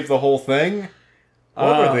to save the whole thing?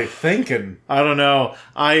 What were they thinking? I don't know.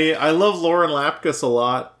 I love Lauren Lapkus a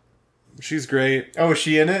lot. She's great. Oh, is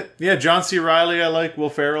she in it? Yeah, John C. Reilly I like. Will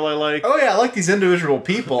Ferrell I like. Oh yeah, I like these individual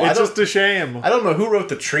people. It's just a shame. I don't know who wrote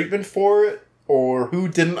the treatment for it, or who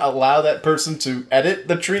didn't allow that person to edit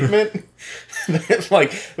the treatment.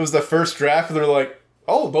 Like, it was the first draft, and they're like,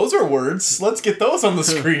 oh, those are words. Let's get those on the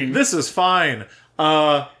screen. This is fine.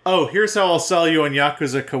 Here's how I'll sell you on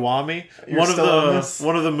Yakuza Kiwami.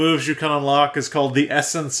 One of the moves you can unlock is called the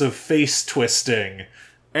Essence of Face Twisting.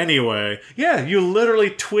 Anyway, yeah, you literally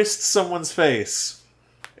twist someone's face.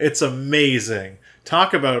 It's amazing.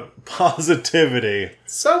 Talk about positivity.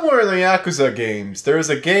 Somewhere in the Yakuza games, there is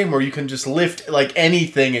a game where you can just lift, like,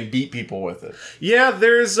 anything and beat people with it. Yeah,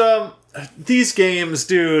 there's, these games,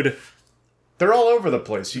 dude. They're all over the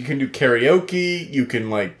place. You can do karaoke, you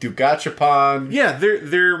can, like, do gachapon. Yeah,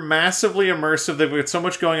 they're massively immersive. They've got so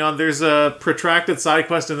much going on. There's a protracted side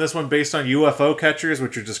quest in this one based on UFO catchers,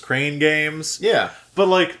 which are just crane games. Yeah. But,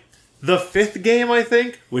 like, the fifth game, I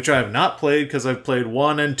think, which I have not played because I've played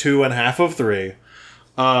 1 and 2 and half of 3.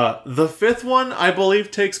 The fifth one, I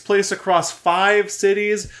believe, takes place across 5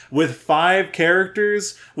 cities with 5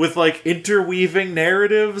 characters with, like, interweaving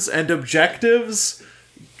narratives and objectives.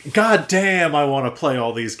 God damn, I want to play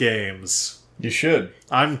all these games. You should.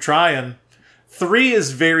 I'm trying. 3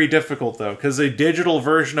 is very difficult, though, because a digital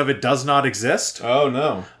version of it does not exist. Oh,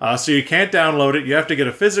 no. So you can't download it. You have to get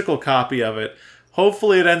a physical copy of it.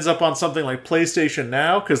 Hopefully it ends up on something like PlayStation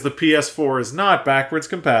Now, because the PS4 is not backwards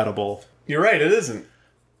compatible. You're right, it isn't.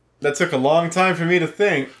 That took a long time for me to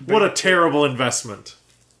think. What a terrible investment.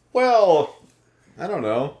 Well, I don't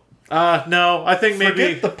know. No, I think maybe...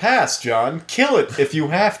 Forget the past, John. Kill it if you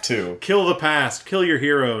have to. Kill the past. Kill your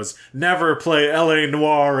heroes. Never play L.A.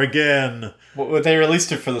 Noire again. Well, they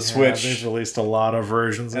released it for the Switch. They've released a lot of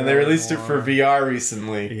versions. And they released it for VR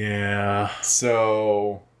recently. Yeah.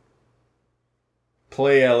 So...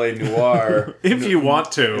 play L.A. Noire. If you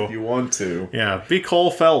want to. If you want to. Yeah, be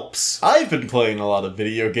Cole Phelps. I've been playing a lot of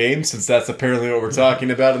video games, since that's apparently what we're talking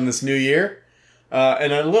about in this new year.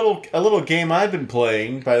 And a little game I've been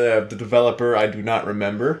playing by the developer I do not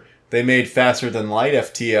remember. They made Faster Than Light,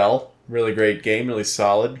 FTL. Really great game, really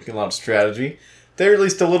solid, a lot of strategy. They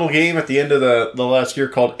released a little game at the end of the last year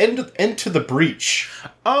called Into the Breach.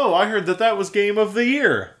 Oh, I heard that was Game of the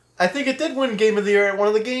Year. I think it did win Game of the Year at one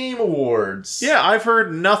of the Game Awards. Yeah, I've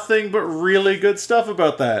heard nothing but really good stuff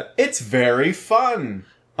about that. It's very fun.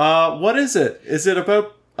 What is it? Is it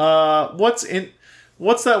about, what's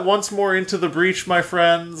that once more into the breach, my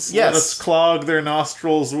friends? Yes. Let us clog their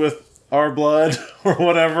nostrils with our blood, or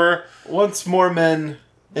whatever. Once more men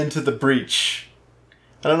into the breach.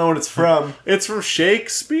 I don't know what it's from. It's from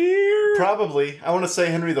Shakespeare? Probably. I want to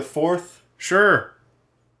say Henry IV. Sure.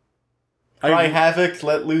 Cry havoc,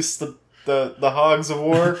 let loose the hogs of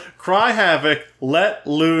war. Cry havoc, let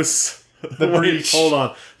loose the breach. Hold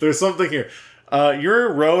on. There's something here.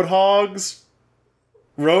 You're road hogs?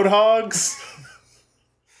 Road hogs?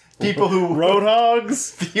 People who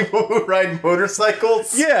People who ride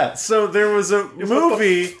motorcycles? Yeah, so there was a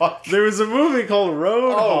movie. There was a movie called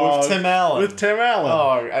Road Hogs. With Tim Allen. With Tim Allen.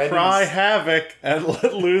 Oh, Cry havoc and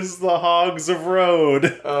let loose the hogs of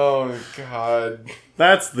road. Oh, God.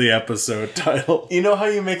 That's the episode title. You know how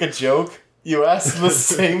you make a joke? You ask the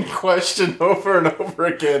same question over and over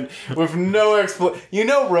again with no explanation. You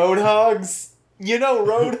know Road Hogs? You know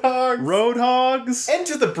Road Hogs? Road Hogs?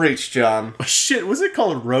 Into the Breach, John. Oh, shit, was it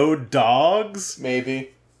called Road Dogs?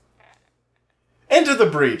 Maybe. Into the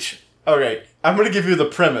Breach. Okay, I'm going to give you the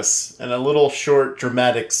premise and a little short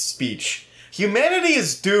dramatic speech. Humanity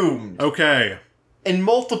is doomed. Okay. In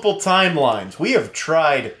multiple timelines, we have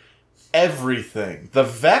tried everything. The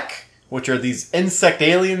Vec, which are these insect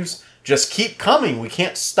aliens, just keep coming. We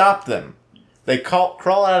can't stop them. They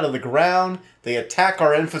crawl out of the ground, they attack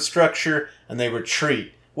our infrastructure, and they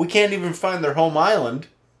retreat. We can't even find their home island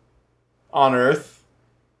on Earth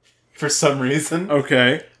for some reason.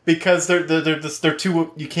 Okay. Because they're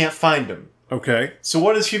too... you can't find them. Okay. So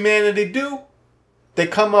what does humanity do? They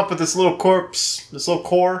come up with this little corpse, this little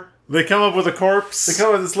core. They come up with a corpse? They come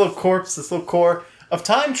up with this little corpse, this little core of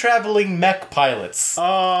time-traveling mech pilots.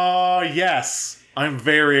 Yes. I'm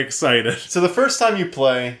very excited. So the first time you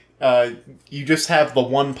play, you just have the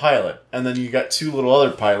one pilot, and then you got two little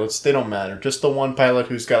other pilots. They don't matter. Just the one pilot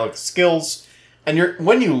who's got like skills. And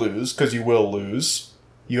when you lose, because you will lose,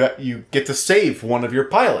 you get to save one of your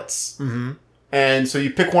pilots. Mm-hmm. And so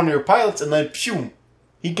you pick one of your pilots, and then phew,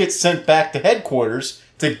 he gets sent back to headquarters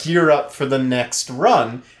to gear up for the next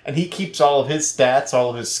run, and he keeps all of his stats,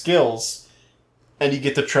 all of his skills, and you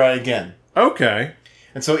get to try again. Okay.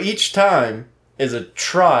 And so each time is a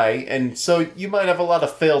try, and so you might have a lot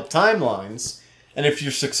of failed timelines, and if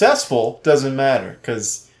you're successful, doesn't matter,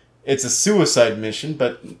 because it's a suicide mission,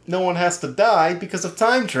 but no one has to die because of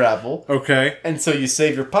time travel. Okay. And so you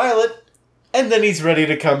save your pilot, and then he's ready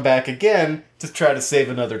to come back again to try to save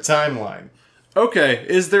another timeline. Okay,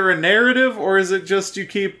 is there a narrative, or is it just you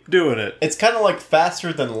keep doing it? It's kind of like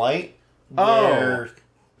Faster Than Light, where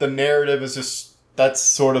the narrative is just, that's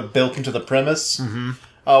sort of built into the premise. Mm-hmm.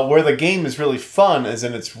 Where the game is really fun is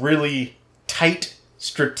in its really tight,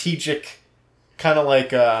 strategic, kind of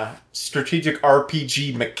like strategic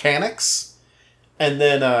RPG mechanics. And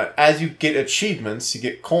then as you get achievements, you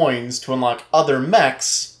get coins to unlock other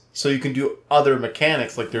mechs, so you can do other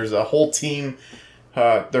mechanics. Like there's a whole team...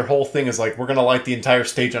 their whole thing is like, we're going to light the entire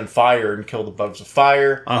stage on fire and kill the bugs with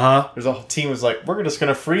fire. Uh-huh. There's a whole team was like, we're just going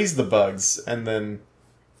to freeze the bugs and then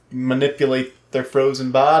manipulate their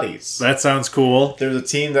frozen bodies. That sounds cool. There's a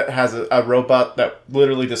team that has a robot that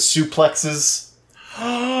literally just suplexes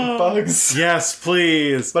bugs. Yes,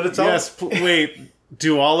 please. But it's wait,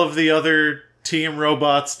 do all of the other team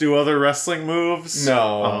robots do other wrestling moves?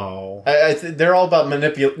 No. Oh. They're all about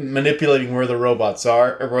manipulating where the robots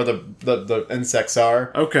are, or where the insects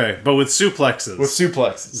are. Okay, but with suplexes. With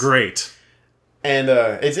suplexes. Great. And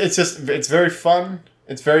it's very fun.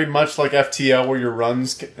 It's very much like FTL, where your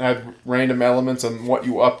runs have random elements on what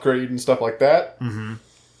you upgrade and stuff like that. Mm-hmm.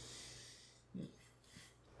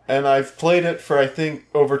 and I've played it for, I think,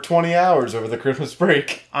 over 20 hours over the Christmas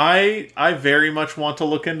break. I very much want to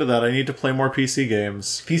look into that. I need to play more PC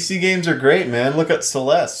games. PC games are great, man. Look at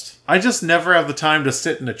Celeste. I just never have the time to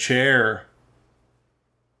sit in a chair.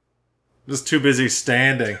 Just too busy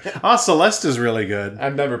standing. Celeste is really good.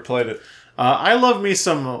 I've never played it. I love me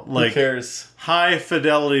some, Who cares?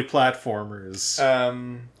 high-fidelity platformers.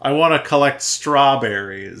 I want to collect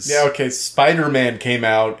strawberries. Yeah, okay, Spider-Man came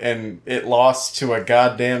out, and it lost to a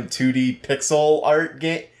goddamn 2D pixel art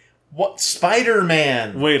game. What?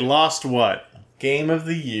 Spider-Man! Wait, lost what? Game of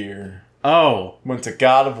the Year. Oh. Went to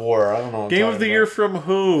God of War. I don't know what I'm Game of talking the Year about. from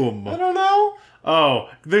whom? I don't know. Oh,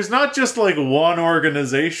 there's not just one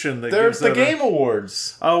organization that There's gives the Game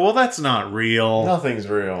Awards. Oh, well, that's not real. Nothing's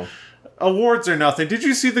real. Awards are nothing. Did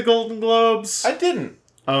you see the Golden Globes? I didn't.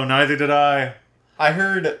 Oh, neither did I. I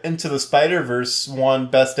heard Into the Spider-Verse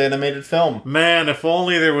won Best Animated Film. Man, if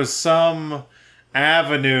only there was some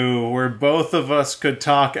avenue where both of us could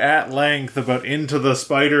talk at length about Into the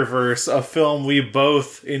Spider-Verse, a film we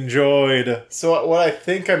both enjoyed. So what I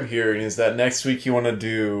think I'm hearing is that next week you want to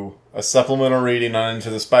do a supplemental reading on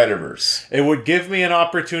Into the Spider-Verse. It would give me an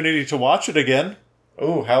opportunity to watch it again.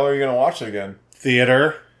 Ooh, how are you going to watch it again?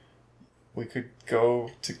 Theater. We could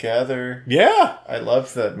go together. Yeah. I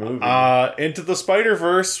love that movie. Into the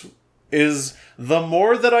Spider-Verse is, the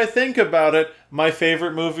more that I think about it, my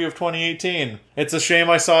favorite movie of 2018. It's a shame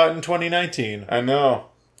I saw it in 2019. I know.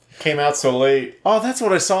 Came out so late. Oh, that's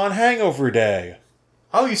what I saw on Hangover Day.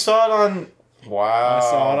 Oh, you saw it on... Wow. I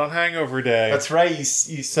saw it on Hangover Day. That's right, you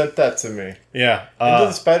sent that to me. Yeah. Into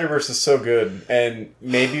the Spider-Verse is so good, and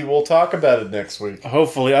maybe we'll talk about it next week.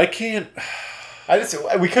 Hopefully. I can't...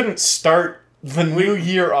 We couldn't start the new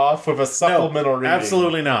year off with a supplemental reading.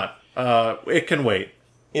 Absolutely not. It can wait.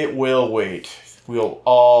 It will wait. We'll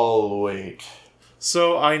all wait.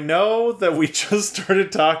 So I know that we just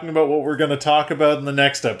started talking about what we're going to talk about in the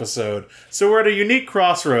next episode. So we're at a unique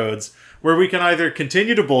crossroads where we can either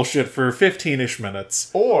continue to bullshit for 15-ish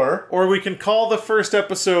minutes, or we can call the first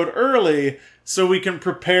episode early so we can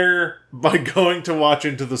prepare by going to watch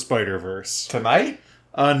Into the Spider-Verse. tonight?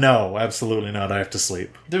 No, absolutely not. I have to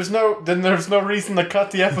sleep. There's no reason to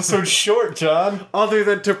cut the episode short, John. Other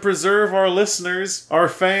than to preserve our listeners, our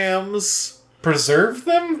fams. Preserve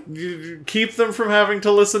them? Keep them from having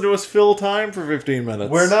to listen to us fill time for 15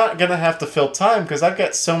 minutes. We're not gonna have to fill time because I've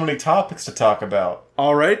got so many topics to talk about.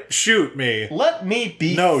 Alright, shoot me. Let me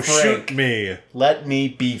be No, frank. shoot me. Let me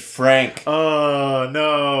be frank.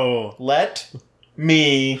 No. Let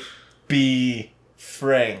me be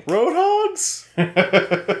frank. Roadhogs?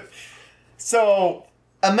 So,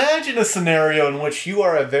 imagine a scenario in which you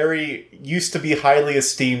are used to be highly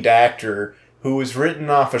esteemed actor who was written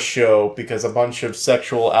off a show because a bunch of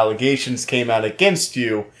sexual allegations came out against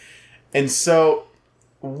you. And so,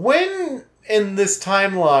 when in this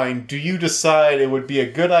timeline do you decide it would be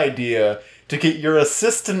a good idea to get your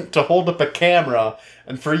assistant to hold up a camera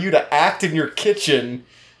and for you to act in your kitchen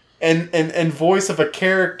and voice of a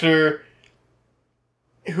character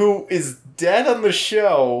who is dead on the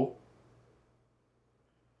show?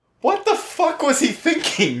 What the fuck was he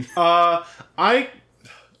thinking? I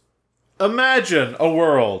imagine a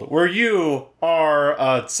world where you are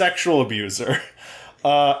a sexual abuser,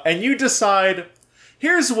 and you decide,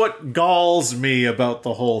 here's what galls me about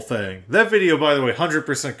the whole thing. That video, by the way,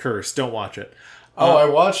 100% cursed. Don't watch it. I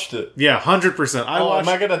watched it. Yeah, 100%. Am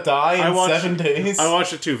I gonna die in 7 days? I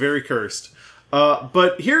watched it too. Very cursed.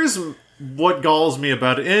 But here's what galls me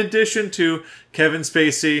about it. In addition to Kevin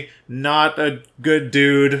Spacey, not a good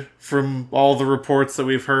dude from all the reports that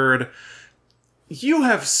we've heard, you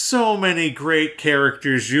have so many great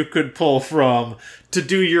characters you could pull from to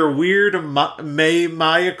do your weird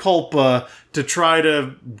mea culpa to try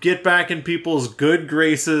to get back in people's good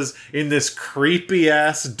graces in this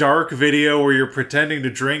creepy-ass dark video where you're pretending to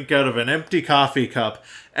drink out of an empty coffee cup.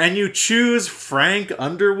 And you choose Frank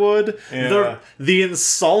Underwood, Yeah. the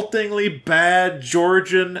insultingly bad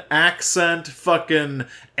Georgian accent fucking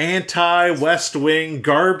anti-West Wing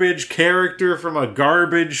garbage character from a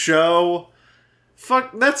garbage show.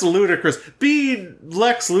 Fuck, that's ludicrous. Be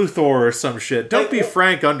Lex Luthor or some shit. Don't be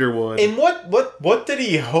Frank Underwood. And what did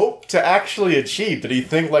he hope to actually achieve? Did he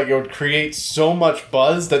think like it would create so much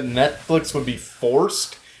buzz that Netflix would be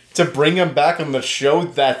forced to bring him back on the show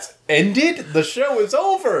that's ended? The show is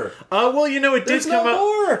over. Well, you know, it There's did come no out.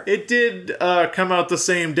 more. It did come out the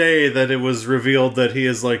same day that it was revealed that he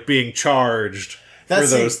is like being charged for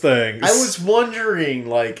those things. I was wondering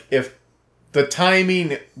like if the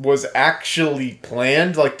timing was actually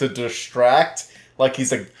planned, like to distract, like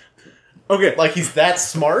he's like okay. he's that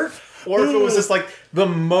smart, or if it was just like the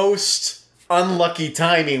most unlucky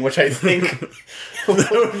timing, which I think is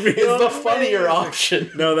the funnier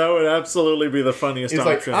option. No, that would absolutely be the funniest He's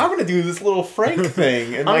option. like, I'm gonna do this little Frank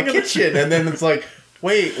thing in my kitchen, and then it's like,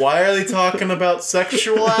 wait, why are they talking about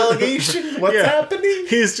sexual allegations? What's happening?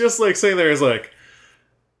 He's just like sitting there, he's like,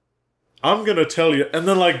 I'm gonna tell you, and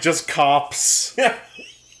then like just cops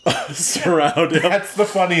surround him. That's the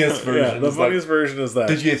funniest version. Yeah, the It's funniest version is that.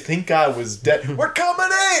 Did you think I was dead? We're coming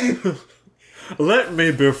in! Let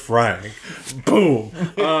me be frank. Boom.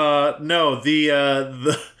 No,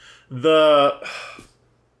 the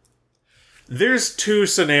there's two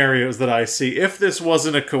scenarios that I see if this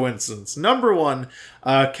wasn't a coincidence. Number one,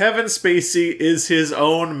 Kevin Spacey is his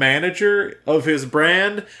own manager of his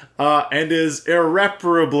brand and is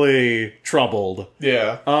irreparably troubled.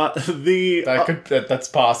 Yeah. That's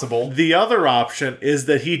possible. The other option is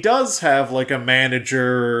that he does have like a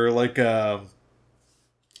manager, like a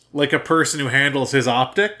person who handles his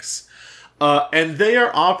optics. And they are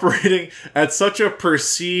operating at such a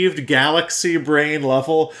perceived galaxy brain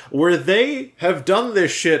level where they have done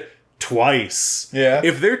this shit twice. Yeah.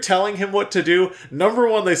 If they're telling him what to do, number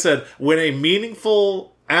one, they said, when a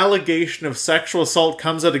meaningful allegation of sexual assault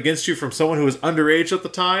comes out against you from someone who was underage at the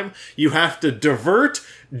time, you have to divert,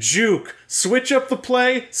 juke, switch up the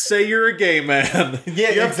play, say you're a gay man.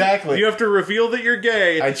 Yeah, exactly. You have to reveal that you're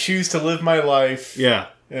gay. I choose to live my life. Yeah.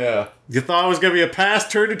 Yeah. You thought it was going to be a pass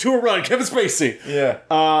turned into a run. Kevin Spacey. Yeah.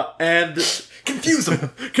 And confuse them.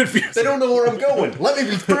 Confused. They don't know where I'm going. Let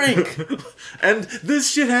me be frank. And this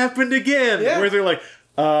shit happened again. Yeah. Where they're like,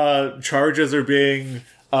 charges are being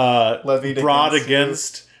Levied brought against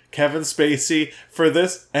against Kevin Spacey for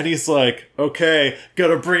this. And he's like, okay,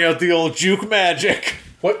 gotta bring out the old juke magic.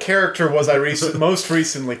 What character was I most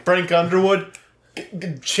recently? Frank Underwood?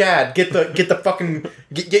 Chad, get the fucking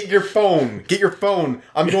get your phone. Get your phone.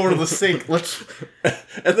 I'm going to the sink. Let's.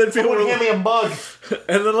 And then people Someone hand me a mug.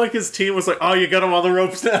 and then like his team was like, "Oh, you got him on the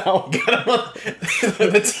ropes now.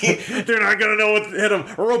 The team, They're not gonna know what to hit him.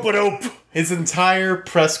 Rope-a-dope." his entire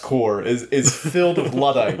press corps is filled with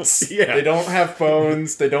Luddites. Yeah. They don't have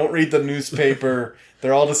phones. They don't read the newspaper.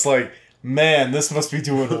 They're all just like, man, this must be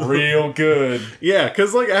doing real good. Yeah,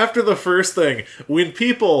 because like after the first thing, when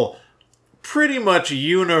people pretty much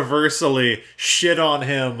universally shit on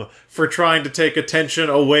him for trying to take attention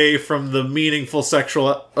away from the meaningful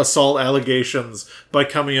sexual assault allegations by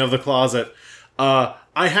coming out of the closet,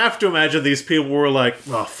 I have to imagine these people were like,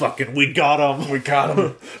 oh, fucking, we got him. We got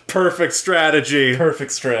him. Perfect strategy.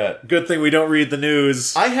 Perfect strat. Good thing we don't read the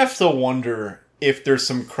news. I have to wonder if there's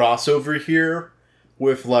some crossover here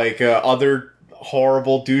with like other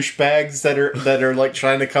horrible douchebags that are like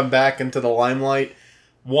trying to come back into the limelight.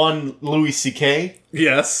 One, Louis C.K.,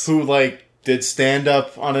 Yes. who like did stand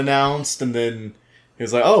up unannounced, and then he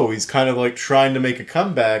was like, oh, he's kind of like trying to make a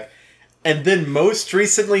comeback, and then most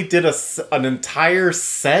recently did an entire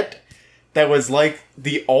set that was like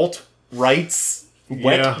the alt-right's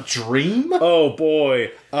wet dream. Oh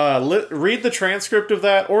boy. Read the transcript of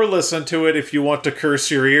that or listen to it if you want to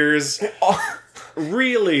curse your ears.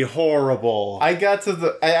 Really horrible. I got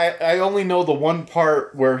to I only know the one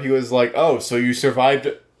part where he was like, oh, so you survived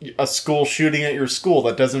a school shooting at your school.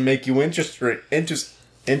 That doesn't make you interesting.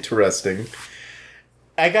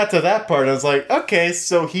 I got to that part, I was like, okay,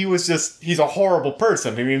 so he's a horrible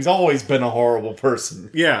person. I mean, he's always been a horrible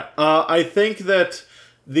person. Yeah, I think that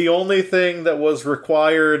the only thing that was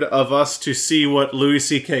required of us to see what Louis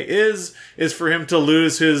C.K. is for him to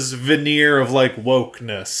lose his veneer of, like,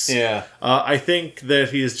 wokeness. Yeah. I think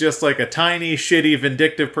that he's just, like, a tiny, shitty,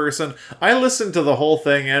 vindictive person. I listened to the whole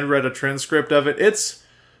thing and read a transcript of it. It's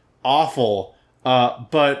awful.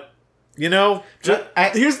 But, you know,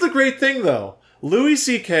 here's the great thing, though. Louis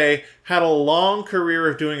C.K. had a long career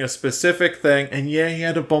of doing a specific thing, and yeah, he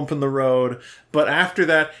had a bump in the road, but after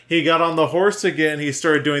that, he got on the horse again, he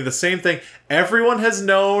started doing the same thing everyone has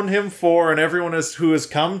known him for, and everyone who has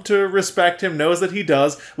come to respect him knows that he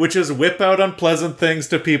does, which is whip out unpleasant things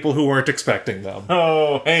to people who weren't expecting them.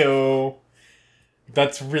 Oh, hey-oh.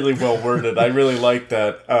 That's really well worded. I really like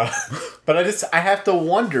that. But I have to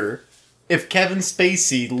wonder if Kevin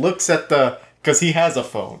Spacey looks at because he has a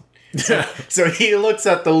phone. So he looks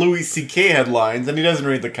at the Louis C.K. headlines, and he doesn't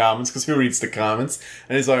read the comments, because who reads the comments?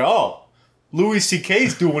 And he's like, oh, Louis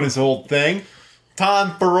C.K.'s doing his old thing.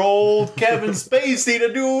 Time for old Kevin Spacey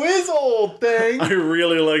to do his old thing. I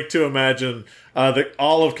really like to imagine that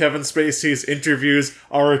all of Kevin Spacey's interviews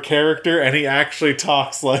are a character, and he actually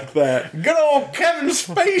talks like that. Good old Kevin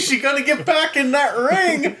Spacey gonna get back in that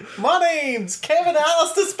ring. My name's Kevin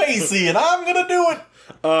Alistair Spacey, and I'm gonna do it.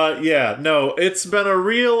 Yeah, no, it's been a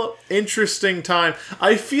real interesting time.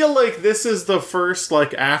 I feel like this is the first,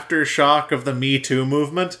 like, aftershock of the Me Too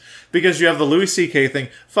movement, because you have the Louis C.K. thing,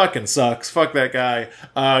 fucking sucks, fuck that guy.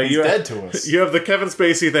 He's dead to us. You have the Kevin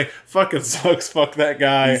Spacey thing, fucking sucks, fuck that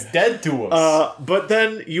guy. He's dead to us. But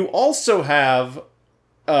then you also have,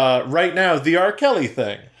 right now, the R. Kelly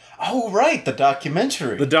thing. Oh, right, the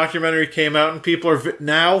documentary. The documentary came out, and people are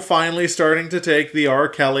now finally starting to take the R.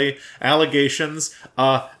 Kelly allegations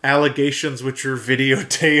which are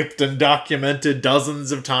videotaped and documented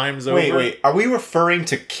dozens of times over. Wait, are we referring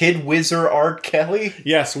to Kid Whizzer R. Kelly?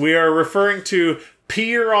 Yes, we are referring to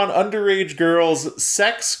peer on underage girls,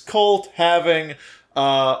 sex cult having,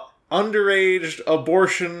 underage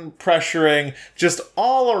abortion pressuring, just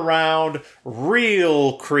all around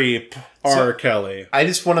real creep R. Kelly. I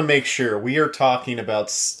just want to make sure we are talking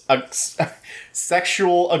about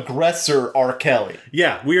sexual aggressor R. Kelly.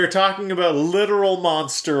 Yeah, we are talking about literal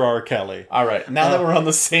monster R. Kelly. All right, now that we're on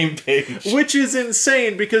the same page. Which is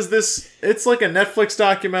insane because it's like a Netflix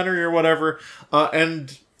documentary or whatever,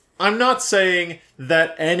 and I'm not saying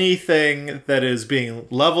that anything that is being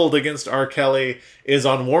leveled against R. Kelly is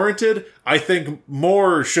unwarranted. I think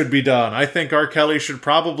more should be done. I think R. Kelly should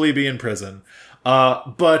probably be in prison.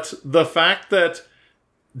 But the fact that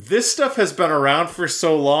this stuff has been around for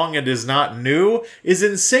so long and is not new is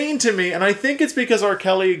insane to me, and I think it's because R.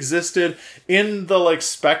 Kelly existed in the, like,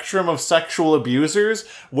 spectrum of sexual abusers,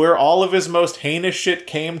 where all of his most heinous shit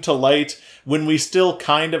came to light when we still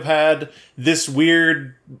kind of had this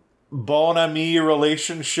weird bon ami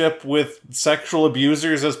relationship with sexual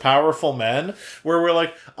abusers as powerful men, where we're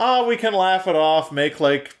like, we can laugh it off, make,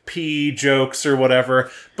 like, pee jokes or whatever,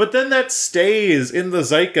 but then that stays in the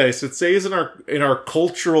zeitgeist. It stays in our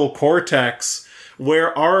cultural cortex,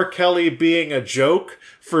 where R. Kelly being a joke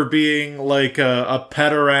for being, like, a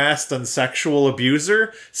pederast and sexual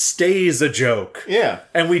abuser stays a joke. Yeah.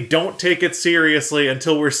 And we don't take it seriously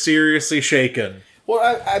until we're seriously shaken.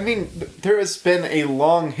 Well, I mean, there has been a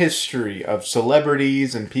long history of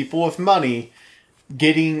celebrities and people with money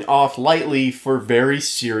getting off lightly for very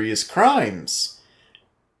serious crimes.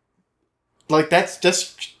 Like, that's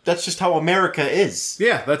just how America is.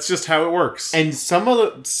 Yeah, that's just how it works. And some of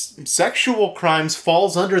the sexual crimes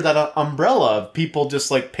falls under that umbrella of people just,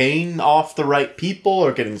 like, paying off the right people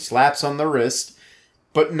or getting slaps on the wrist.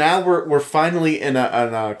 But now we're finally in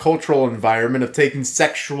a cultural environment of taking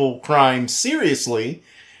sexual crimes seriously,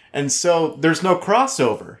 and so there's no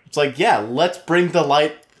crossover. It's like, yeah, let's bring to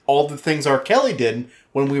light all the things R. Kelly did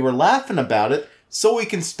when we were laughing about it, so we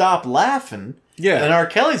can stop laughing. Yeah. And R.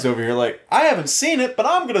 Kelly's over here like, I haven't seen it, but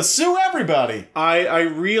I'm gonna sue everybody. I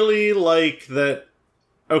really like that.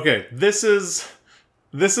 Okay, this is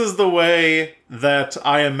the way that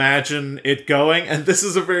I imagine it going, and this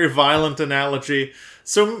is a very violent analogy.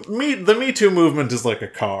 So the Me Too movement is like a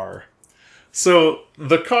car. So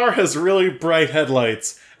the car has really bright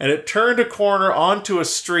headlights, and it turned a corner onto a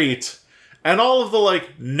street, and all of the,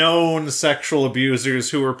 like, known sexual abusers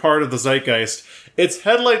who were part of the zeitgeist, its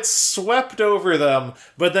headlights swept over them,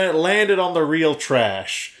 but then it landed on the real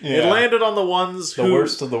trash. Yeah. It landed on the ones The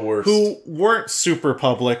worst of the worst. who weren't super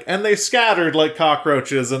public, and they scattered like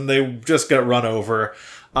cockroaches, and they just got run over.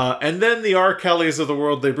 And then the R. Kellys of the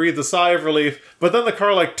world, they breathed a sigh of relief, but then the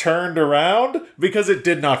car, like, turned around because it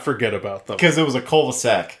did not forget about them. Because it was a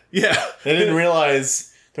cul-de-sac. Yeah. They didn't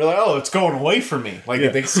realize, they're like, oh, it's going away from me. Like,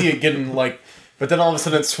 Yeah. they see it getting, like, but then all of a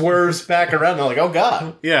sudden it swerves back around, and they're like, oh,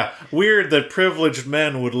 God. Yeah. Weird that privileged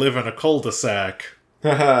men would live in a cul-de-sac.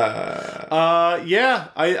 Yeah,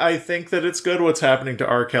 I think that it's good what's happening to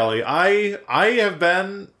R. Kelly. I have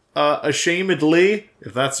been, ashamedly,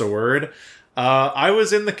 if that's a word, I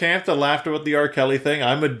was in the camp that laughed about the R. Kelly thing.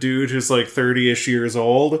 I'm a dude who's like 30-ish years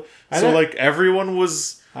old. So like everyone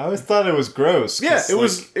was... I always thought it was gross. Yeah, it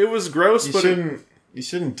was gross, but you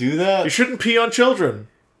shouldn't do that. you shouldn't pee on children.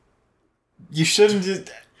 You shouldn't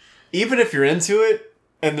just... Even if you're into it,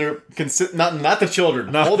 and they're... not the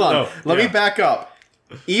children. No, Hold on. no, Let me yeah. back up.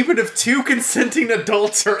 Even if two consenting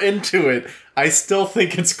adults are into it, I still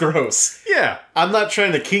think it's gross. Yeah. I'm not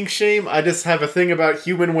trying to kink shame. I just have a thing about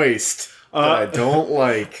human waste that I don't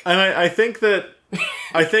like. And I think that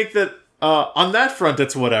on that front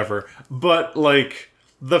it's whatever. But like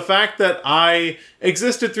the fact that I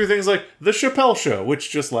existed through things like The Chappelle Show,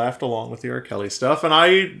 which just laughed along with the R. Kelly stuff, and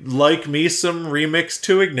I like me some Remix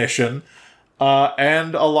to Ignition,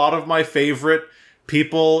 and a lot of my favorite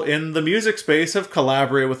people in the music space have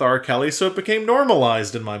collaborated with R. Kelly, so it became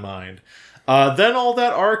normalized in my mind. Then all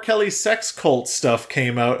that R. Kelly sex cult stuff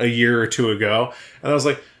came out a year or two ago, and I was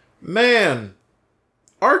like, man,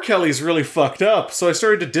 R. Kelly's really fucked up. So I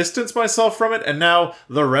started to distance myself from it, and now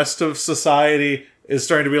the rest of society is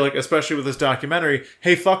starting to be like, especially with this documentary,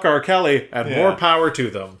 hey, fuck R. Kelly, and more power to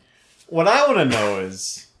them. What I want to know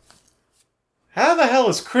is, how the hell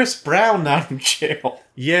is Chris Brown not in jail?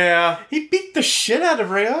 Yeah. He beat the shit out of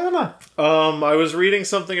Rihanna. I was reading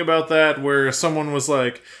something about that where someone was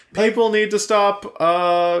like, people need to stop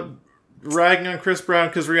ragging on Chris Brown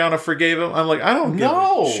because Rihanna forgave him. I'm like, I don't give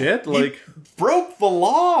a shit. Like, he broke the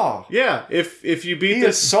law. Yeah, if you beat He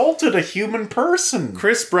assaulted a human person.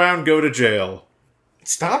 Chris Brown, go to jail.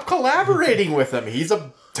 Stop collaborating with him. He's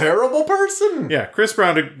a terrible person. Yeah, Chris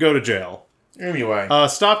Brown to go to jail. Anyway.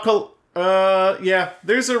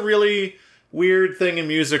 There's a really weird thing in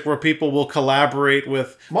music where people will collaborate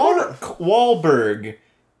with... Mark Wahlberg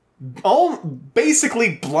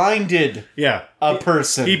basically blinded a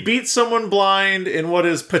person. He beat someone blind in what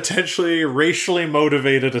is potentially a racially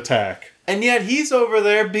motivated attack. And yet he's over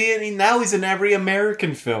there now he's in every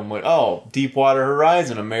American film. Like, oh, Deepwater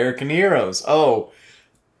Horizon, American Heroes. Oh,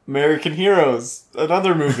 American Heroes,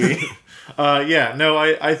 another movie.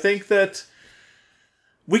 I think that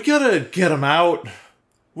we gotta get him out.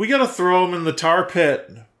 We gotta throw him in the tar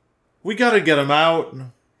pit. We gotta get him out.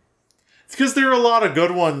 It's because there are a lot of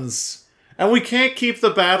good ones. And we can't keep the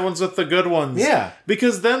bad ones with the good ones. Yeah.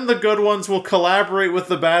 Because then the good ones will collaborate with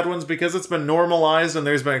the bad ones because it's been normalized and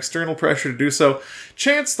there's been external pressure to do so.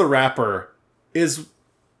 Chance the Rapper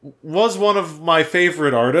was one of my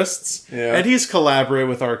favorite artists. Yeah. And he's collaborated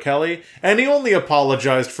with R. Kelly. And he only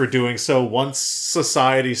apologized for doing so once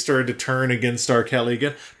society started to turn against R. Kelly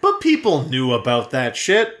again. But people knew about that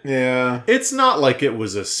shit. Yeah. It's not like it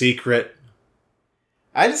was a secret.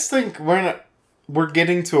 I just think we're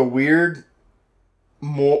getting to a weird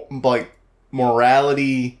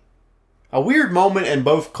morality, a weird moment in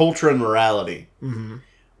both culture and morality,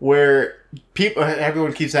 where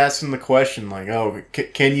everyone keeps asking the question, like, oh,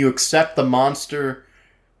 can you accept the monster?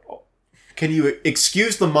 Can you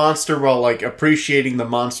excuse the monster while, like, appreciating the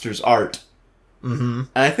monster's art? And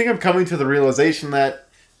I think I'm coming to the realization that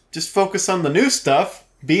just focus on the new stuff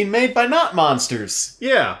being made by not monsters.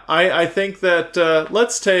 Yeah, I think that,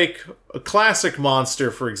 let's take a classic monster,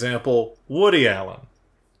 for example, Woody Allen.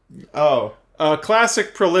 Oh. A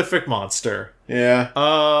classic prolific monster.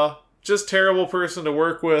 Yeah. Just terrible person to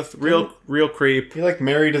work with. Real creep. He, like,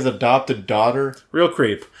 married his adopted daughter. Real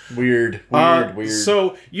creep. Weird.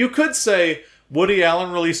 So, you could say Woody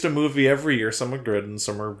Allen released a movie every year. Some are good and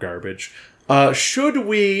some are garbage. Can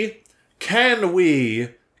we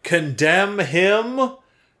condemn him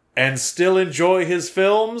and still enjoy his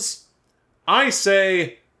films? I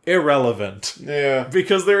say irrelevant. Yeah.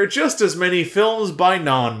 Because there are just as many films by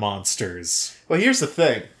non-monsters. Well, here's the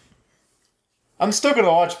thing. I'm still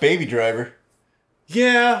gonna watch Baby Driver.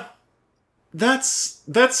 Yeah. That's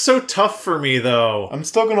so tough for me, though. I'm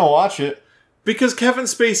still gonna watch it. Because Kevin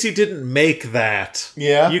Spacey didn't make that.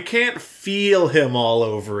 Yeah. You can't feel him all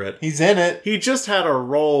over it. He's in it. He just had a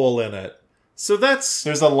role in it. So that's...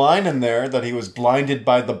 There's a line in there that he was blinded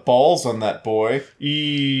by the balls on that boy.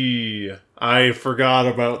 I forgot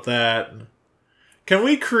about that. Can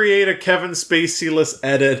we create a Kevin Spacey-less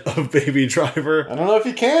edit of Baby Driver? I don't know if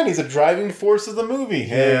you can. He's a driving force of the movie.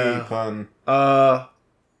 Yeah. Hey, pun.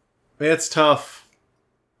 It's tough.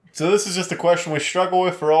 So this is just a question we struggle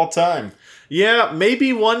with for all time. Yeah,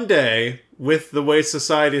 maybe one day, with the way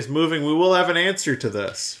society is moving, we will have an answer to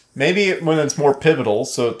this. Maybe when it's more pivotal,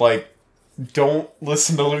 so, like, don't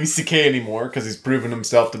listen to Louis C.K. anymore, because he's proven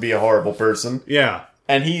himself to be a horrible person. Yeah.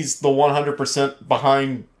 And he's the 100%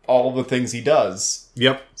 behind all the things he does.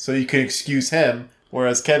 Yep. So you can excuse him,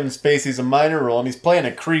 whereas Kevin Spacey's a minor role, and he's playing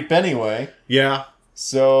a creep anyway. Yeah.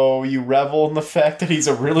 So you revel in the fact that he's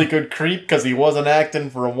a really good creep, because he wasn't acting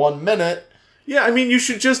for 1 minute. Yeah, I mean, you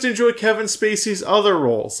should just enjoy Kevin Spacey's other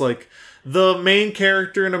roles, like the main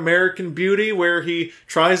character in American Beauty, where he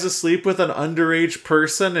tries to sleep with an underage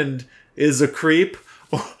person and is a creep,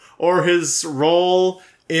 or his role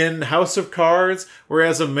in House of Cards, where he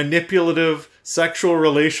has a manipulative sexual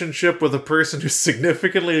relationship with a person who's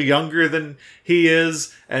significantly younger than he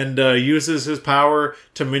is and uses his power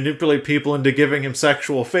to manipulate people into giving him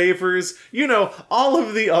sexual favors. You know, all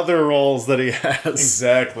of the other roles that he has.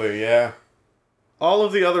 Exactly, yeah. All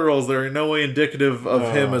of the other roles that are in no way indicative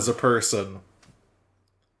of him as a person.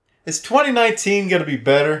 Is 2019 going to be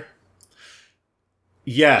better?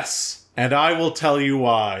 Yes, and I will tell you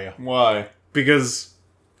why. Why? Because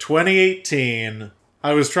 2018,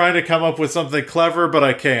 I was trying to come up with something clever, but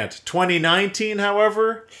I can't. 2019,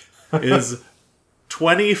 however, is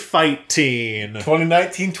 2015.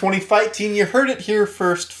 2019, 2015. You heard it here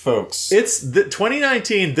first, folks. It's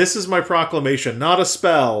 2019. This is my proclamation. Not a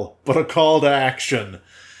spell, but a call to action.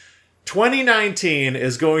 2019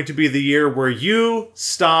 is going to be the year where you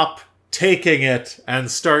stop taking it and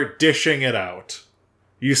start dishing it out.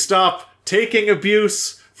 You stop taking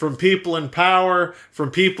abuse from people in power,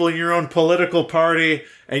 from people in your own political party,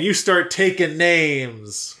 and you start taking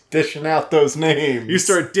names. Dishing out those names. You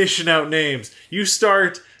start dishing out names. You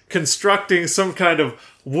start constructing some kind of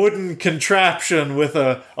wooden contraption with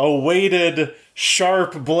a weighted,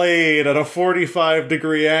 sharp blade at a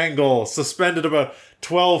 45-degree angle, suspended about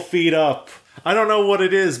 12 feet up. I don't know what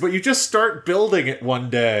it is, but you just start building it one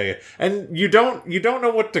day, and you don't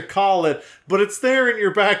know what to call it, but it's there in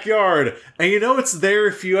your backyard, and you know it's there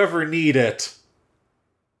if you ever need it.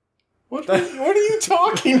 What are you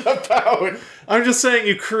talking about? I'm just saying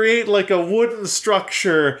you create like a wooden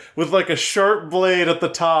structure with like a sharp blade at the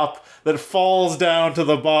top that falls down to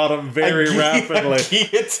the bottom very rapidly. A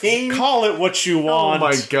guillotine? Call it what you want. Oh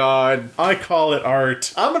my god. I call it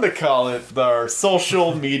art. I'm gonna call it our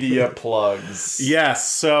social media plugs. Yes,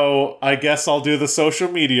 so I guess I'll do the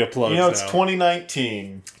social media plugs You know, it's now.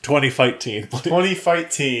 2019. 2015.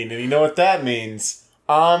 2015, and you know what that means?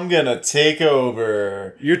 I'm gonna take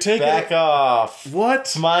over. You're taking... Back off. What?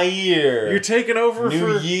 It's my year. You're taking over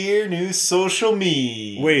New for... year, new social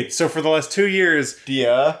me. Wait, so for the last 2 years,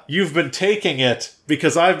 Yeah. you've been taking it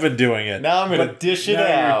because I've been doing it. Now I'm gonna But dish it now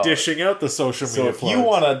out. You're dishing out the social So media if plugs. you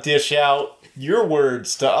want to dish out your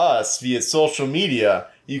words to us via social media,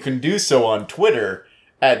 you can do so on Twitter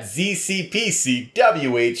at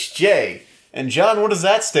ZCPCWHJ. And John, what does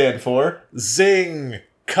that stand for? Zing!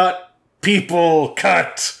 Cut! People!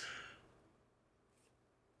 Cut!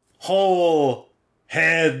 Whole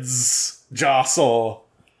heads jostle.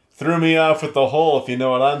 Threw me off with the whole, if you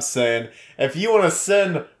know what I'm saying. If you want to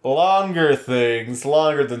send longer things,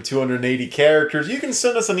 longer than 280 characters, you can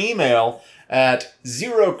send us an email at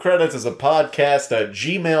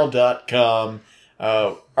zerocreditsasapodcast@gmail.com.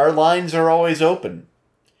 Our lines are always open.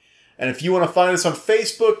 And if you want to find us on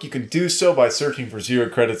Facebook, you can do so by searching for Zero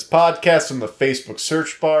Credits Podcast in the Facebook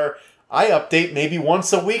search bar. I update maybe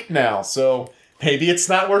once a week now, so maybe it's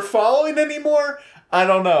not worth following anymore? I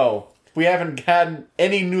don't know. We haven't had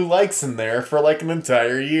any new likes in there for like an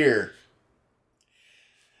entire year.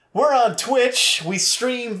 We're on Twitch. We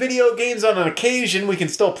stream video games on an occasion. We can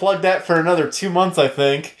still plug that for another 2 months, I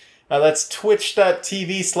think. That's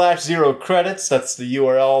twitch.tv/zerocredits. That's the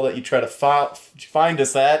URL that you try to find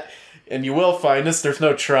us at. And you will find us. There's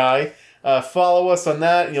no try. Follow us on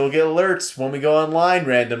that, and you'll get alerts when we go online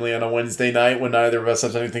randomly on a Wednesday night when neither of us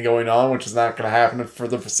has anything going on, which is not going to happen for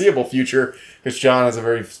the foreseeable future, because John has a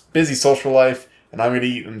very busy social life, and I'm going to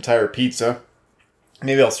eat an entire pizza.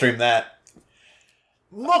 Maybe I'll stream that.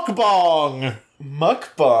 Mukbang!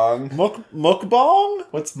 Mukbang? Mukbang?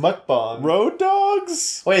 What's mukbang? Road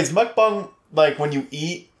dogs? Wait, is mukbang like when you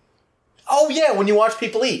eat? Oh yeah, when you watch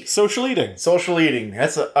people eat. Social eating. Social eating.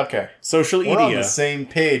 That's okay. Social We're on the idia. same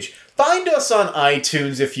page. Find us on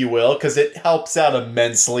iTunes, if you will, because it helps out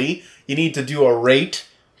immensely. You need to do a rate.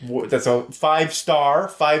 That's a 5-star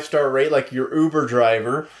rate, like your Uber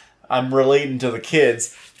driver. I'm relating to the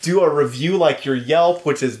kids. Do a review like your Yelp,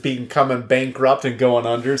 which is becoming bankrupt and going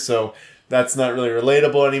under, so that's not really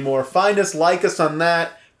relatable anymore. Find us, like us on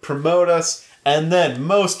that, promote us, and then,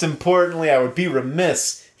 most importantly, I would be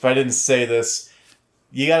remiss if I didn't say this.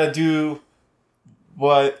 You gotta do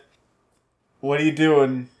what are you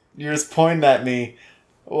doing? You're just pointing at me.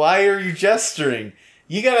 Why are you gesturing?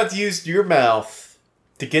 You gotta use your mouth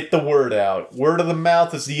to get the word out. Word of the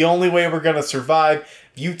mouth is the only way we're gonna survive.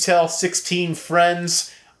 If you tell 16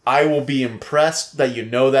 friends, I will be impressed that you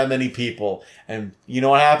know that many people. And you know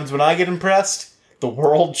what happens when I get impressed? The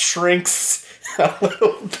world shrinks a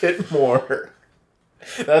little bit more.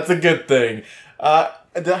 That's a good thing.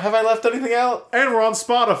 Have I left anything out? And we're on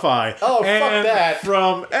Spotify. Oh, fuck and that.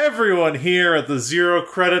 From everyone here at the Zero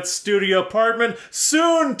Credits Studio Apartment,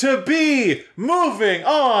 soon to be moving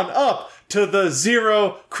on up to the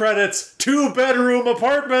Zero Credits 2-bedroom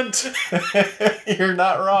apartment. You're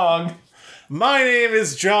not wrong. My name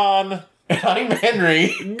is John. I'm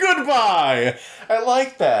Henry. Goodbye. I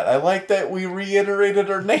like that. I like that we reiterated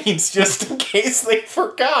our names just in case they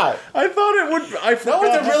forgot. I thought it would. I No, forgot.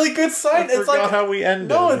 it's a really good sign. I It's forgot like how we ended.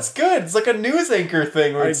 no, it's good. It's like a news anchor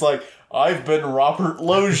thing where it's like, I've been Robert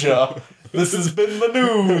Loggia. This has been the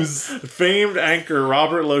news. Famed anchor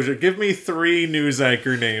Robert Loggia. Give me 3 news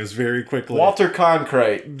anchor names very quickly. Walter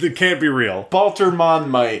Concrete. They can't be real. Balter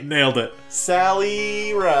Monmite. Nailed it.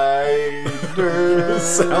 Sally Ryder.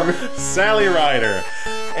 Sally Ryder.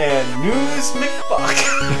 and News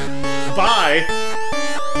McFuck. Bye.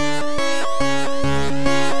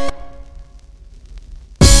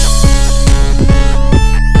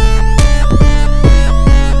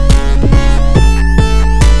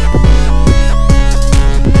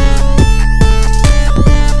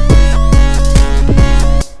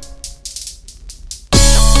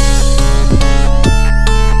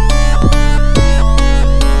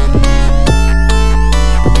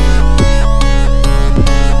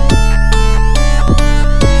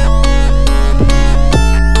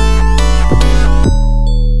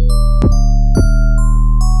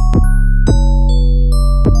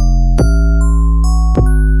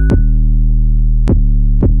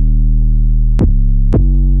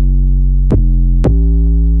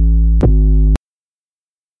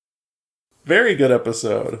 Very good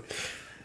episode.